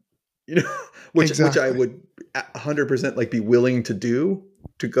on, you know, which I exactly. would 100% like be willing to do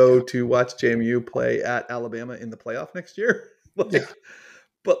to go Yeah, to watch JMU play at Alabama in the playoff next year. yeah. Like,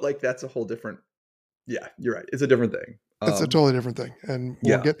 but like that's a whole different. Yeah, you're right. It's a different thing. It's a totally different thing, and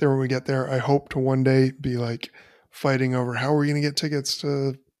we'll Yeah, get there when we get there. I hope to one day be like fighting over how are we going to get tickets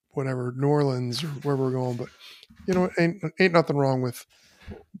to whatever New Orleans or where we're going. But ain't nothing wrong with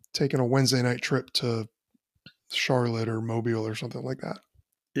taking a Wednesday night trip to Charlotte or Mobile or something like that.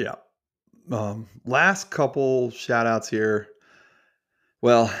 yeah. Last couple shout outs here.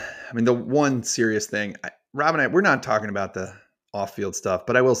 Well, I mean, the one serious thing, Rob and I, we're not talking about the off field stuff,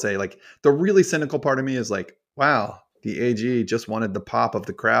 but I will say, like, the really cynical part of me is like, wow, the AG just wanted the pop of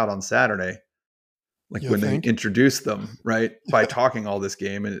the crowd on Saturday, like You when they think? introduced them, right? By talking all this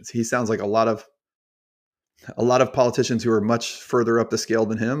game. And he sounds like a lot of politicians who are much further up the scale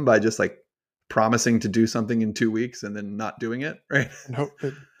than him by just like promising to do something in 2 weeks and then not doing it, right? And hope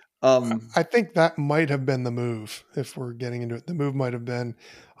it, Um, I think that might have been the move. If we're getting into it, the move might have been,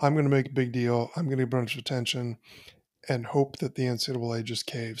 I'm going to make a big deal. I'm going to get a bunch of attention and hope that the NCAA just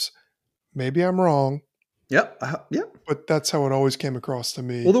caves. Maybe I'm wrong, yep. Yep. but that's how it always came across to Well,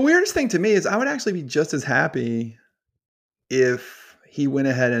 me. the weirdest thing to me is I would actually be just as happy if he went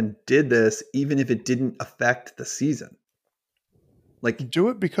ahead and did this, even if it didn't affect the season. Like, Do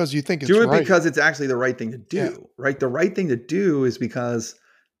it because you think it's do it right. because it's actually the right thing to Yeah. do, right? The right thing to do is because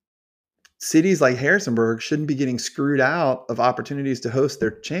cities like Harrisonburg shouldn't be getting screwed out of opportunities to host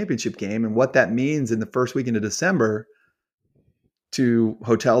their championship game and what that means in the first weekend of December to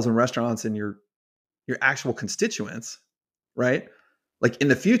hotels and restaurants and your actual constituents, right? Like in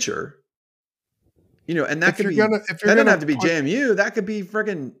the future, and that If could you're be gonna if you're that doesn't gonna have to be put JMU. That could be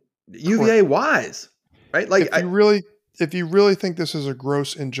freaking correct, UVA Wise, right? Like if you really think this is a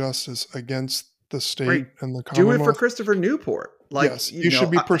gross injustice against the state right, and the do it for Commonwealth, Christopher Newport. Like, yes, you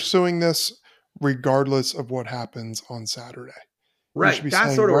should be pursuing this regardless of what happens on Saturday. You should right. be That's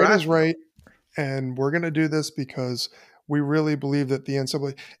saying sort of where right I is feel. right, and we're gonna do this because we really believe that the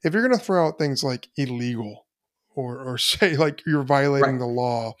NCAA, if you're gonna throw out things like illegal or say like you're violating Right. the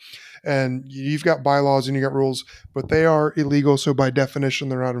law and you've got bylaws and you got rules, but they are illegal, so by definition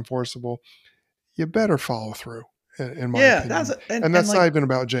they're not enforceable, you better follow through, in my Yeah, that's opinion. and And that's not like even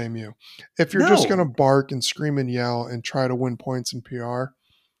about JMU. If you're just going to no. bark and scream and yell and try to win points in PR,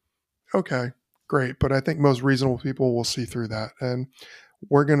 okay, great. But I think most reasonable people will see through that. And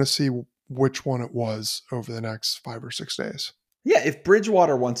we're going to see which one it was over the next 5 or 6 days. Yeah, if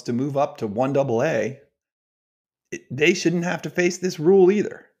Bridgewater wants to move up to 1AA, they shouldn't have to face this rule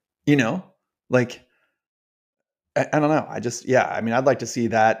either. You know? Like I don't know. I just yeah, I mean I'd like to see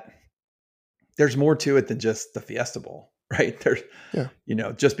that there's more to it than just the Fiesta Bowl, right? There's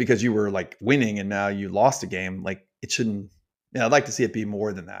Yeah. just because you were like winning and now you lost a game, like it shouldn't. Yeah, I'd like to see it be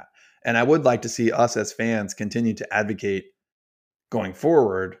more than that. And I would like to see us as fans continue to advocate going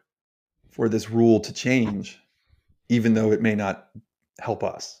forward for this rule to change, even though it may not help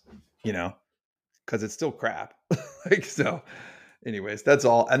us, because it's still crap. Like, so, anyways, that's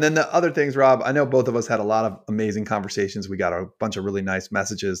all. And then the other things, Rob, I know both of us had a lot of amazing conversations. We got a bunch of really nice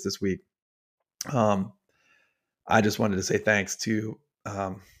messages this week. Um, I just wanted to say thanks to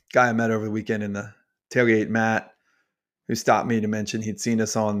guy I met over the weekend in the tailgate, Matt, who stopped me to mention he'd seen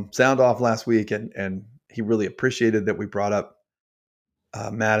us on Sound Off last week, and he really appreciated that we brought up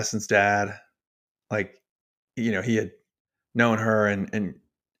Madison's dad. Like, he had known her, and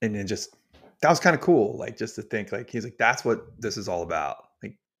it just that was kind of cool. Like, just to think, like, he's like, that's what this is all about.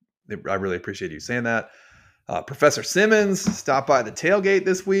 Like, I really appreciate you saying that. Professor Simmons stopped by the tailgate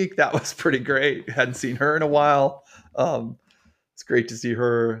this week. That was pretty great. Hadn't seen her in a while. It's great to see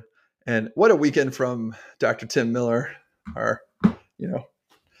her. And what a weekend from Dr. Tim Miller, our,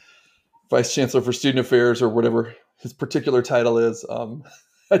 Vice Chancellor for Student Affairs or whatever his particular title is.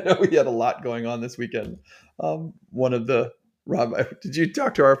 I know we had a lot going on this weekend. One of the Rob, did you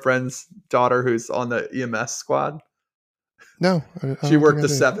talk to our friend's daughter who's on the EMS squad? No, I She don't think worked I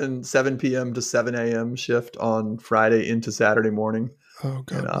the did. 7 p.m. to 7 a.m. shift on Friday into Saturday morning. Oh,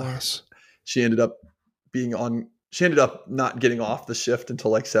 And God bless. she ended up she ended up not getting off the shift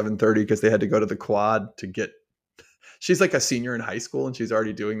until like 7:30 because they had to go to the quad to get, she's like a senior in high school and she's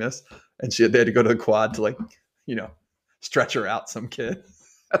already doing this. And they had to go to the quad to like, you know, stretch her out some kid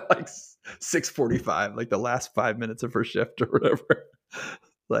at like 6:45, like the last 5 minutes of her shift or whatever.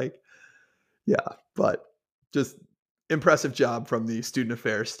 Like, yeah, but just impressive job from the student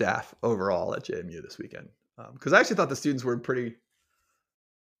affairs staff overall at JMU this weekend. Because I actually thought the students were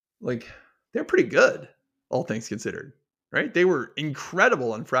they're pretty good, all things considered, right? They were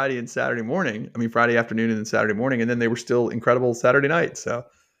incredible on Friday and Saturday morning. I mean, Friday afternoon and then Saturday morning, and then they were still incredible Saturday night. So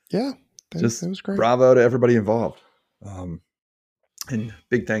Yeah, that just was great. bravo to everybody involved. And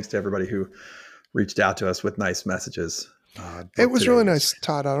big thanks to everybody who reached out to us with nice messages. It was really nice,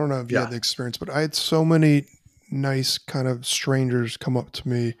 Todd. I don't know if you Yeah. had the experience, but I had so many nice kind of strangers come up to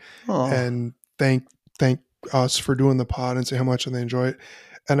me and thank us for doing the pod and say how much they enjoy it.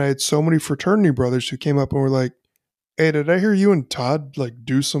 And I had so many fraternity brothers who came up and were like, "Hey, did I hear you and Todd like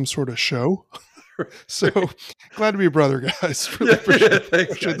do some sort of show?" So glad to be a brother, guys. Really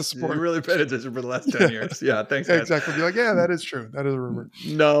appreciate the support. You really paid attention for the last 10 years. Yeah, thanks, guys. Exactly. Be like, yeah, that is true. That is a rumor.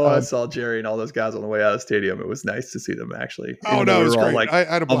 No, I saw Jerry and all those guys on the way out of the stadium. It was nice to see them actually. Oh no, it was great. Like, I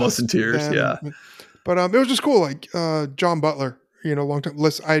had a blast. Almost in tears. Yeah. But it was just cool. Like John Butler, long time.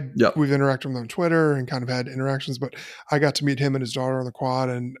 Listen, we've interacted with him on Twitter and kind of had interactions, but I got to meet him and his daughter on the quad,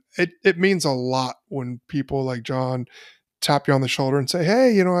 and it means a lot when people like John tap you on the shoulder and say,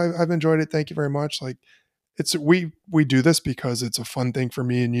 "Hey, I've enjoyed it. Thank you very much." Like we do this because it's a fun thing for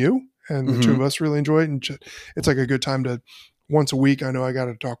me and you, and the two of us really enjoy it, and it's like a good time to once a week. I know I got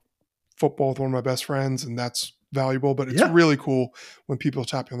to talk football with one of my best friends, and that's valuable, but it's really cool when people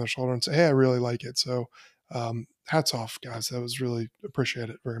tap you on the shoulder and say, "Hey, I really like it." So hats off, guys. That was really appreciate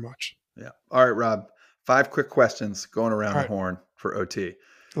it very much. Yeah. All right, Rob, 5 quick questions going around the horn for OT.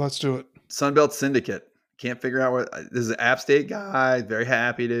 Let's do it. Sunbelt Syndicate. Can't figure out what this is. An App State guy, very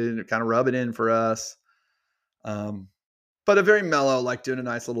happy to kind of rub it in for us. But a very mellow, like doing a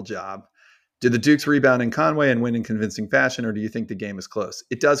nice little job. Did the Dukes rebound in Conway and win in convincing fashion, or do you think the game is close?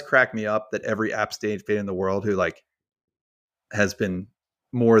 It does crack me up that every App State fan in the world who has been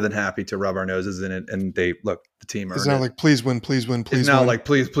more than happy to rub our noses in it, and they look, the team it's not like please win, please win, please. It's now like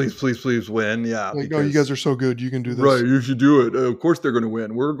please win. Yeah, like, because, you guys are so good, you can do this. Right, you should do it. Of course they're going to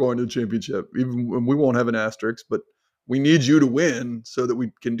win. We're going to the championship, even when we won't have an asterisk, but we need you to win so that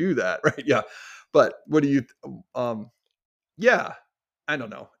we can do that, right? Yeah, but what do you? Yeah, I don't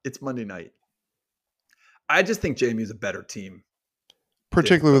know. It's Monday night. I just think JMU is a better team,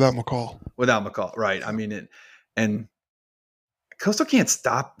 particularly without McCall. Without McCall, right? I mean, and Coastal can't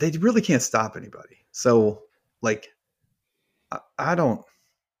stop. They really can't stop anybody. So, I don't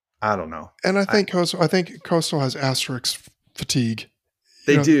know. And I think Coastal has asterisk fatigue.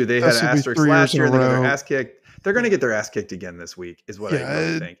 They do. They had asterisks last year. They got their ass kicked. They're going to get their ass kicked again this week, is what I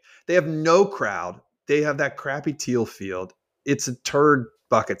really think. They have no crowd. They have that crappy teal field. It's a turd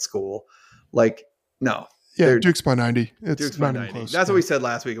bucket school. No. Yeah, Duke's by 90. It's Duke's by 90. Close. That's what we said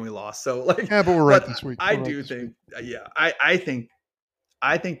last week and we lost. So yeah, but we're right this week. I think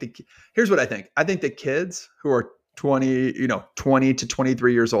here's what I think. I think the kids who are 20 to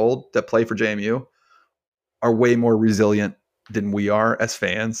 23 years old that play for JMU are way more resilient than we are as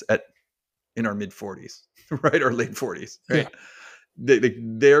fans in our mid 40s, right? Or late 40s, right? Yeah.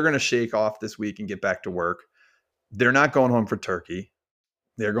 They're going to shake off this week and get back to work. They're not going home for turkey.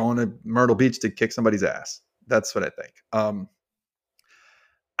 They're going to Myrtle Beach to kick somebody's ass. That's what I think.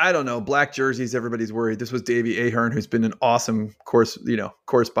 I don't know. Black jerseys, everybody's worried. This was Davey Ahern, who's been an awesome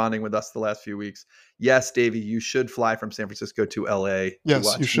corresponding with us the last few weeks. Yes, Davey, you should fly from San Francisco to LA to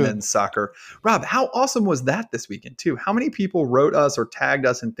watch men's soccer. Rob, how awesome was that this weekend too? How many people wrote us or tagged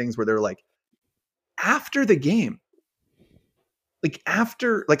us in things where they're like, after the game,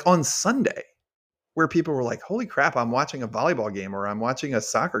 on Sunday, where people were like, holy crap, I'm watching a volleyball game or I'm watching a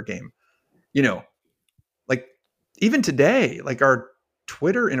soccer game. Even today, our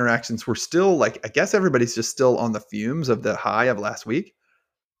Twitter interactions were still I guess everybody's just still on the fumes of the high of last week.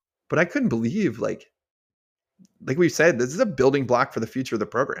 But I couldn't believe, like we said, this is a building block for the future of the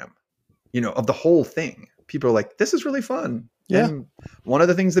program, of the whole thing. People are like, this is really fun. Yeah. And one of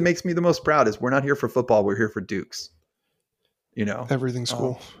the things that makes me the most proud is we're not here for football. We're here for Dukes. Everything's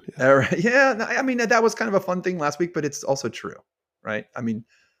cool. Yeah. I mean, that was kind of a fun thing last week, but it's also true, right? I mean,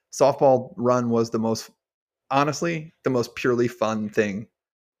 softball run was honestly, the most purely fun thing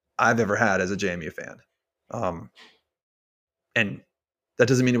I've ever had as a JMU fan. And that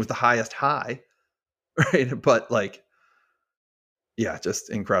doesn't mean it was the highest high, right? But yeah, just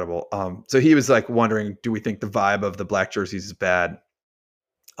incredible. So he was like wondering, do we think the vibe of the black jerseys is bad?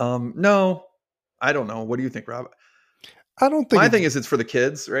 No, I don't know. What do you think, Rob? I don't think My it's thing is it's for the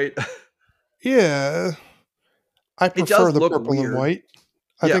kids, right? yeah. I It prefer does the look purple and weird. white.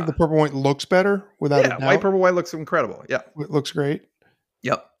 I think the Yeah. purple and white looks better without a Yeah. White, doubt. purple, white looks incredible. Yeah. It looks great.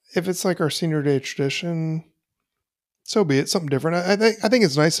 Yep. If it's like our senior day tradition, so be it. Something different. I think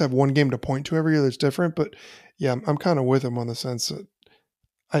it's nice to have one game to point to every year that's different. But yeah, I'm kind of with him on the sense that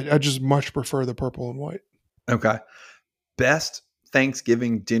I just much prefer the purple and white. Okay. Best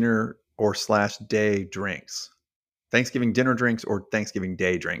Thanksgiving dinner or slash day drinks. Thanksgiving dinner drinks or Thanksgiving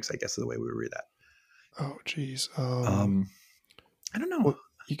day drinks, I guess is the way we would read that. Oh, geez. I don't know. Well,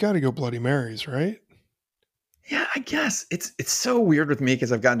 you got to go Bloody Marys, right? Yeah, I guess it's so weird with me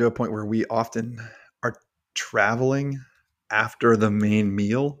because I've gotten to a point where we often are traveling after the main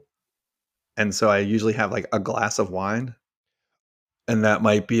meal, and so I usually have like a glass of wine, and that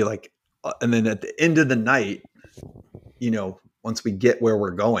might be like, and then at the end of the night, once we get where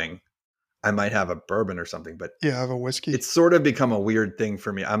we're going, I might have a bourbon or something. But Yeah, I have a whiskey. it's sort of become a weird thing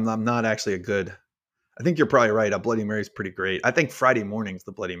for me. I'm not actually a good. I think you're probably right. A Bloody Mary is pretty great. I think Friday morning's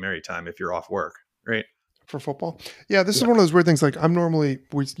the Bloody Mary time if you're off work, right? For football. Yeah, this is Yeah. one of those weird things. Like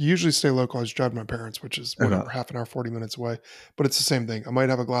we usually stay local. I just drive my parents, which is whatever, Okay. half an hour, 40 minutes away. But it's the same thing. I might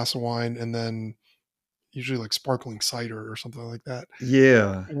have a glass of wine and then usually like sparkling cider or something like that.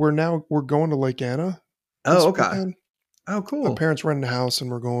 Yeah. We're going to Lake Anna Oh, this okay. weekend. Oh, My cool. parents rented a house and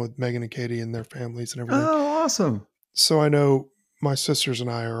we're going with Megan and Katie and their families and everything. Oh, awesome. So I know my sisters and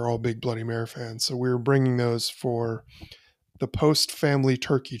I are all big Bloody Mary fans. So we were bringing those for the post family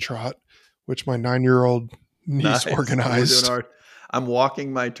turkey trot, which my 9-year-old niece Nice. And we're doing organized. I'm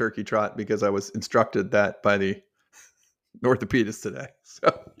walking my turkey trot because I was instructed that by the orthopedist today. So,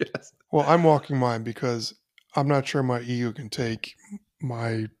 yes. Well, I'm walking mine because I'm not sure my ego can take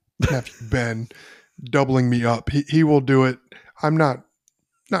my nephew Ben doubling me up. He will do it. I'm not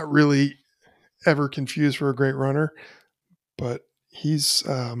really ever confused for a great runner, but he's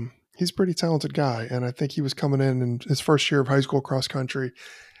a pretty talented guy, and I think he was coming in his first year of high school cross country.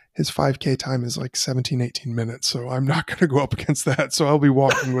 His 5K time is like 17, 18 minutes, so I'm not going to go up against that. So I'll be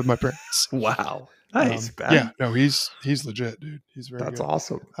walking with my parents. Wow. Nice, Ben. Yeah, no, he's legit, dude. He's very That's good.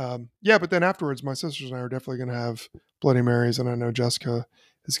 awesome. Yeah, but then afterwards, my sisters and I are definitely going to have Bloody Marys, and I know Jessica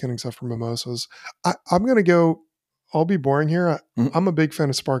is getting stuff from mimosas. I'm going to go. I'll be boring here. Mhm. I'm a big fan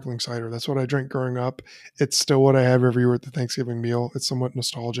of sparkling cider. That's what I drank growing up. It's still what I have every year at the Thanksgiving meal. It's somewhat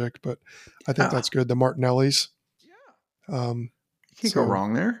nostalgic, but I think Yeah. that's good. The Martinellis. Yeah. Um, You can't go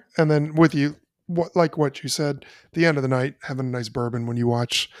wrong there. and then with you, what you said, the end of the night, having a nice bourbon when you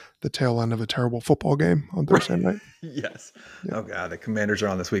watch the tail end of a terrible football game on Thursday night. Yes. Yeah. Oh, God. The Commanders are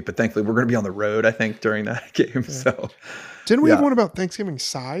on this week, but thankfully we're going to be on the road, I think, during that game. Yeah. So, Didn't we yeah. have one about Thanksgiving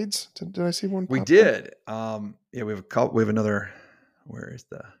sides? Did I see one? We pop up? did. Yeah, we have a couple. We have another. Where is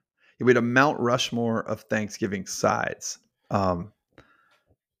the? Yeah, we had a Mount Rushmore of Thanksgiving sides.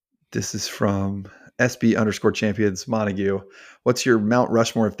 This is from SB underscore champions Montague. What's your Mount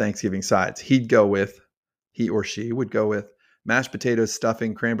Rushmore of Thanksgiving sides? He or she would go with mashed potatoes,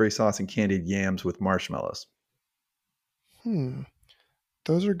 stuffing, cranberry sauce, and candied yams with marshmallows.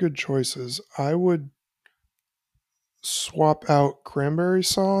 Those are good choices. I would swap out cranberry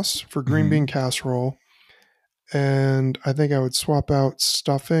sauce for green bean casserole. And I think I would swap out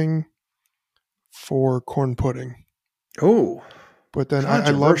stuffing for corn pudding. Oh, But then I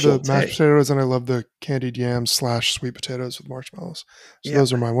love controversial the mashed take. potatoes and I love the candied yams / sweet potatoes with marshmallows. So Yeah.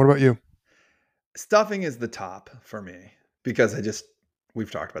 those are mine. What about you? Stuffing is the top for me because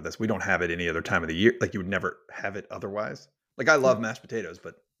we've talked about this. We don't have it any other time of the year. Like you would never have it otherwise. Like I love mashed potatoes,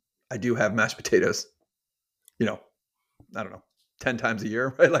 but I do have mashed potatoes, I don't know, 10 times a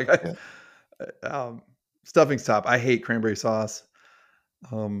year, right? Like stuffing's top. I hate cranberry sauce.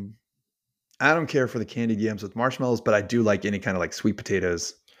 I don't care for the candied yams with marshmallows, but I do like any kind of like sweet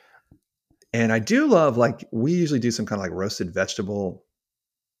potatoes. And I do love, like, we usually do some kind of like roasted vegetable,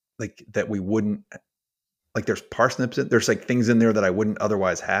 like that we wouldn't, like there's parsnips, there's like things in there that I wouldn't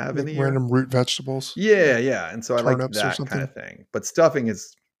otherwise have in Like the year. random root vegetables? Yeah, yeah. And so I like Turnips or that kind something? of thing. But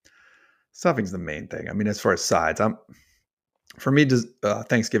stuffing's the main thing. I mean, as far as sides, for me,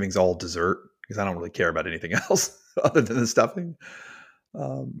 Thanksgiving's all dessert because I don't really care about anything else other than the stuffing.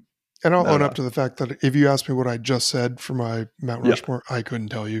 And I'll own up to the fact that if you asked me what I just said for my Mount Rushmore, I couldn't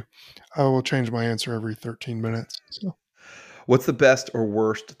tell you. I will change my answer every 13 minutes. So. What's the best or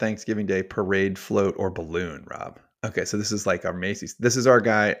worst Thanksgiving Day parade, float, or balloon, Rob? Okay, so this is like our Macy's. This is our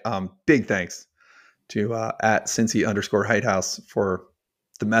guy. Big thanks to at Cincy underscore Height House for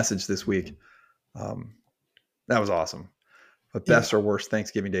the message this week. That was awesome. But Yeah. best or worst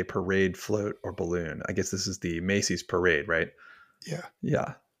Thanksgiving Day parade, float, or balloon. I guess this is the Macy's parade, right? Yeah.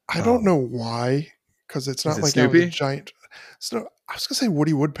 Yeah. I don't know why, because it's Is not it like I was a Snoopy? giant. So I was gonna say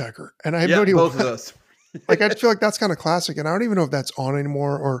Woody Woodpecker, and I have no Yeah, idea both of why. those. Like I feel like that's kind of classic, and I don't even know if that's on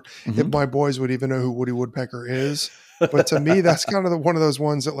anymore, or if Mhm. my boys would even know who Woody Woodpecker is. But to me, that's kind of one of those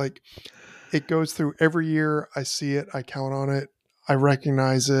ones that like it goes through every year. I see it, I count on it, I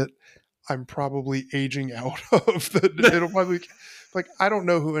recognize it. I'm probably aging out of the. It'll probably like I don't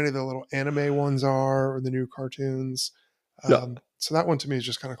know who any of the little anime ones are or the new cartoons. Yeah. So that one to me is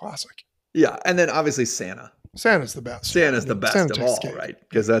just kind of classic. Yeah. And then obviously Santa. Santa's the best. Yeah, I Santa's the mean best Santa of takes the all, cake. right? Yeah.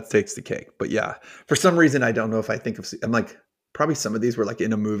 Because that takes the cake. But yeah, for some reason, I don't know if I think of, I'm like, probably some of these were like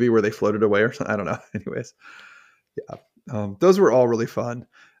in a movie where they floated away or something. I don't know. Anyways, yeah. Those were all really fun.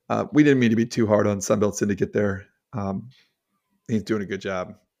 We didn't mean to be too hard on Sunbelt Syndicate there. He's doing a good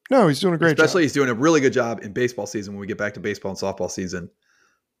job. No, he's doing a great Especially job. he's doing a really good job in baseball season when we get back to baseball and softball season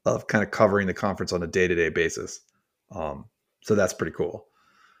of kind of covering the conference on a day-to-day basis. So that's pretty cool.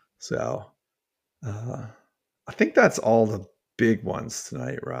 So I think that's all the big ones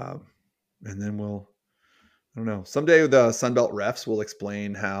tonight, Rob. And then I don't know. Someday the Sunbelt refs will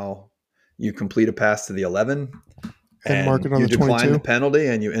explain how you complete a pass to the 11 And mark and it on you the decline the 22. penalty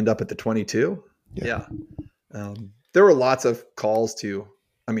and you end up at the 22. Yeah. Yeah. There were lots of calls to,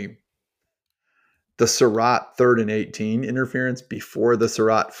 I mean, the Surratt 3rd and 18 interference before the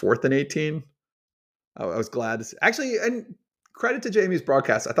Surratt 4th and 18. I was glad to see. Actually, and credit to Jamie's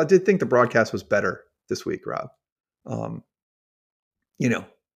broadcast. Did think the broadcast was better this week, Rob. Um, you know,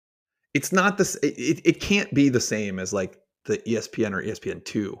 it's not this. It can't be the same as like the ESPN or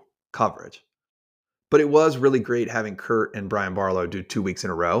ESPN2 coverage, but it was really great having Kurt and Brian Barlow do 2 weeks in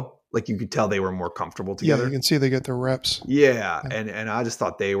a row. Like you could tell they were more comfortable Yeah, you together. can see they get their reps. Yeah, Yeah. and I just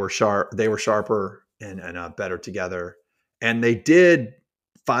thought they were sharp. They were sharper and better together, and they did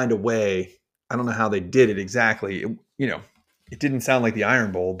find a way. I don't know how they did it exactly. It didn't sound like the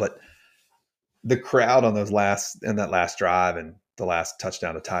Iron Bowl, but the crowd on that last drive and the last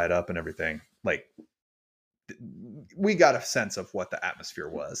touchdown to tie it up and everything, like we got a sense of what the atmosphere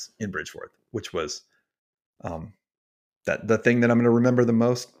was in Bridgeforth, which was that the thing that I'm going to remember the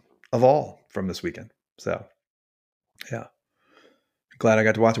most of all from this weekend. So, yeah. Glad I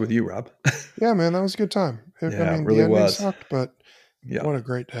got to watch it with you, Rob. Yeah, man, that was a good time. I Yeah, it mean, the really ending was. sucked, but Yeah, what a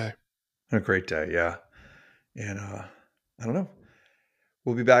great day. a great day. Yeah, and I don't know.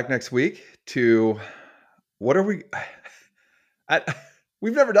 We'll be back next week to what are we?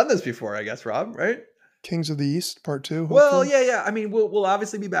 We've never done this before, I guess, Rob. Right? Kings of the East, part 2, Well, hopefully. yeah. I mean, we'll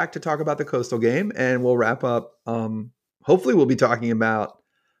obviously be back to talk about the Coastal game, and we'll wrap up. Hopefully, we'll be talking about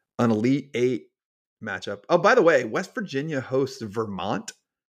an Elite Eight matchup. Oh, by the way, West Virginia hosts Vermont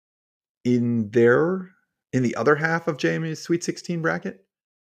in the other half of Jamie's Sweet 16 bracket.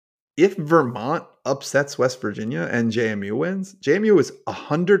 If Vermont upsets West Virginia and JMU wins, JMU is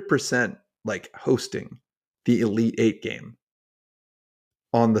 100% like hosting the Elite Eight game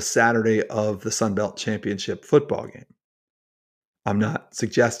on the Saturday of the Sun Belt Championship football game. I'm not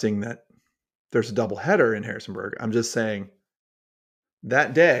suggesting that there's a doubleheader in Harrisonburg. I'm just saying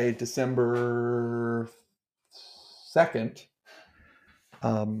that day, December 2nd,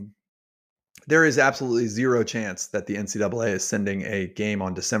 there is absolutely zero chance that the NCAA is sending a game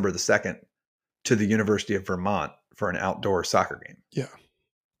on December the 2nd to the University of Vermont for an outdoor soccer game.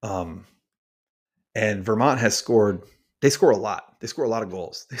 Yeah. And Vermont they score a lot. They score a lot of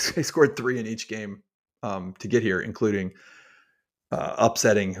goals. They scored 3 in each game to get here, including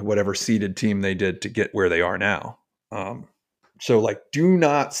upsetting whatever seeded team they did to get where they are now. So like, do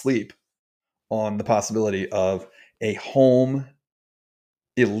not sleep on the possibility of a home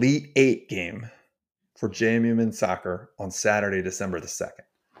Elite Eight game for JMU men's soccer on Saturday, December the 2nd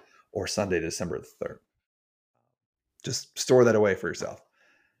or Sunday, December the 3rd. Just store that away for yourself.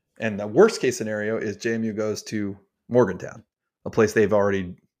 And the worst case scenario is JMU goes to Morgantown, a place they've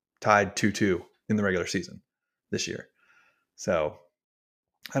already tied 2-2 in the regular season this year. So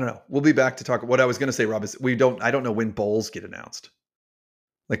I don't know. We'll be back to talk. What I was going to say, Rob, is I don't know when bowls get announced.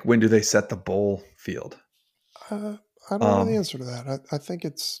 Like, when do they set the bowl field? I don't know the answer to that. I think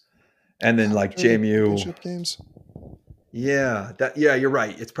it's and then like after the JMU championship games. Yeah, you're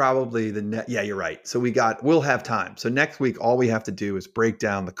right. It's probably yeah, you're right. So we'll have time. So next week, all we have to do is break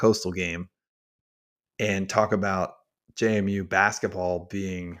down the Coastal game and talk about JMU basketball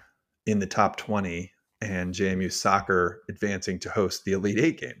being in the top 20 and JMU soccer advancing to host the Elite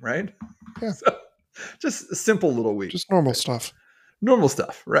Eight game, right? Yeah. So just a simple little week. Just normal stuff. Normal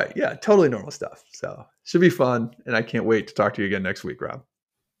stuff, right? Yeah, totally normal stuff. So should be fun. And I can't wait to talk to you again next week, Rob.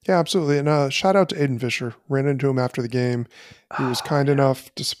 Yeah, absolutely. And shout out to Aiden Fisher. Ran into him after the game. He was Oh, kind yeah.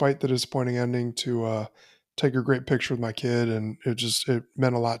 enough, despite the disappointing ending, to take a great picture with my kid, and it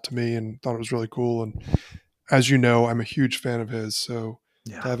meant a lot to me, and thought it was really cool. And as you know, I'm a huge fan of his, so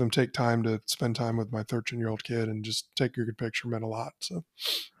to Yeah. have him take time to spend time with my 13-year-old kid and just take a good picture meant a lot. So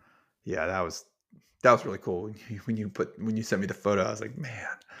Yeah, that was really cool. When you sent me the photo, I was like, man,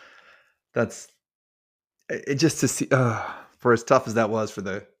 that's it just to see for as tough as that was for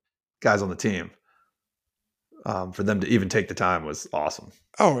the guys on the team, for them to even take the time was awesome.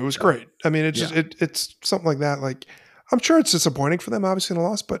 oh, it was So great. I mean, yeah. it's something like that. Like, I'm sure it's disappointing for them, obviously, in a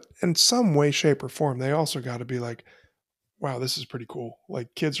loss, but in some way, shape, or form, they also got to be like, wow, this is pretty cool.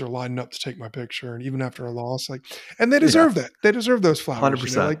 Like, kids are lining up to take my picture, and even after a loss, like, and they Yeah. deserve that. They deserve those flowers,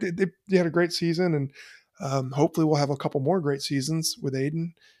 you know. 100%. Like, they had a great season, and hopefully, we'll have a couple more great seasons with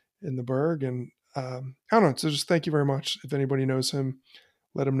Aiden in the Berg. And I don't know. So just thank you very much. If anybody knows him,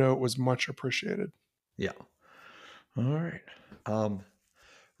 let him know it was much appreciated. Yeah. All right. Um,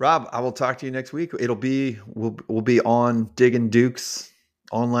 Rob, I will talk to you next week. We'll be on Digging Duke's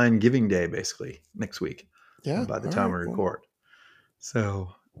online giving day basically next week, Yeah. by the All time right. we Well, record.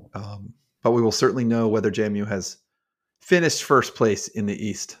 So, but we will certainly know whether JMU has finished first place in the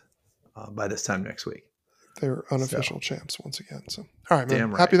East by this time next week. they're So, unofficial champs once again. So, all right, man.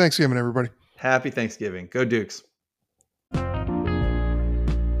 damn Happy right. Thanksgiving, everybody. Happy Thanksgiving. Go Dukes.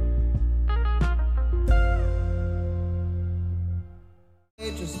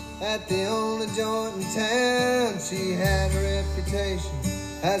 At the only joint in town, she had a reputation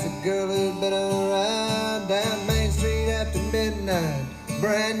as a girl who'd been around down Main Street after midnight.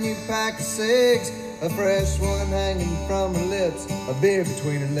 Brand new pack of cigs, a fresh one hanging from her lips, a beer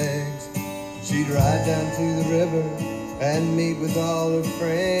between her legs. She'd ride down to the river and meet with all her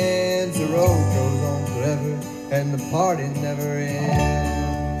friends. The road goes on forever and the party never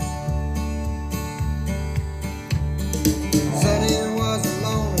ends. Sonny was a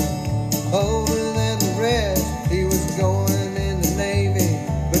loner, older than the rest. He was going in the Navy,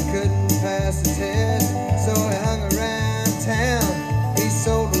 but couldn't pass the test. So he hung around town, he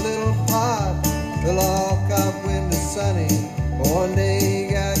sold a little pot. The law cop went to Sonny, but one day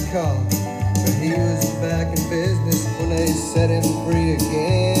he got caught. But he was back in business when they set him free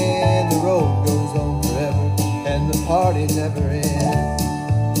again. The road goes on forever, and the party never ends.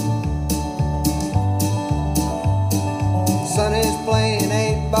 Sonny's playing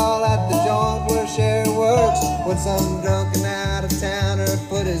 8-ball at the joint where Sherry works, when some drunken out-of-towner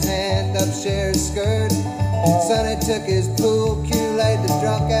put his hand up Sherry's skirt. Sonny took his pool cue, laid the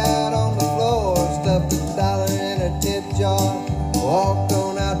drunk out on the floor, stuffed $1 in her tip jar, walked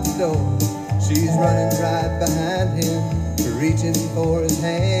on out the door. She's running right behind him, reaching for his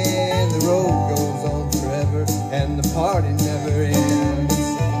hand. The road goes on forever, and the party never ends.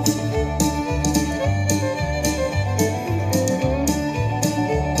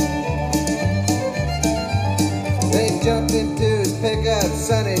 They jumped into his pickup,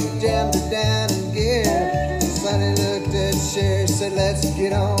 Sonny jammed her down in gear. Sonny looked at Sherry, said, let's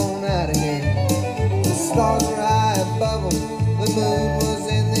get on out of here. The stars were high above them, the moon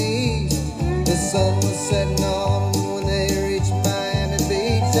was in the east. The sun was setting on them when they reached Miami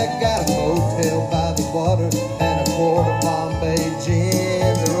Beach. I got a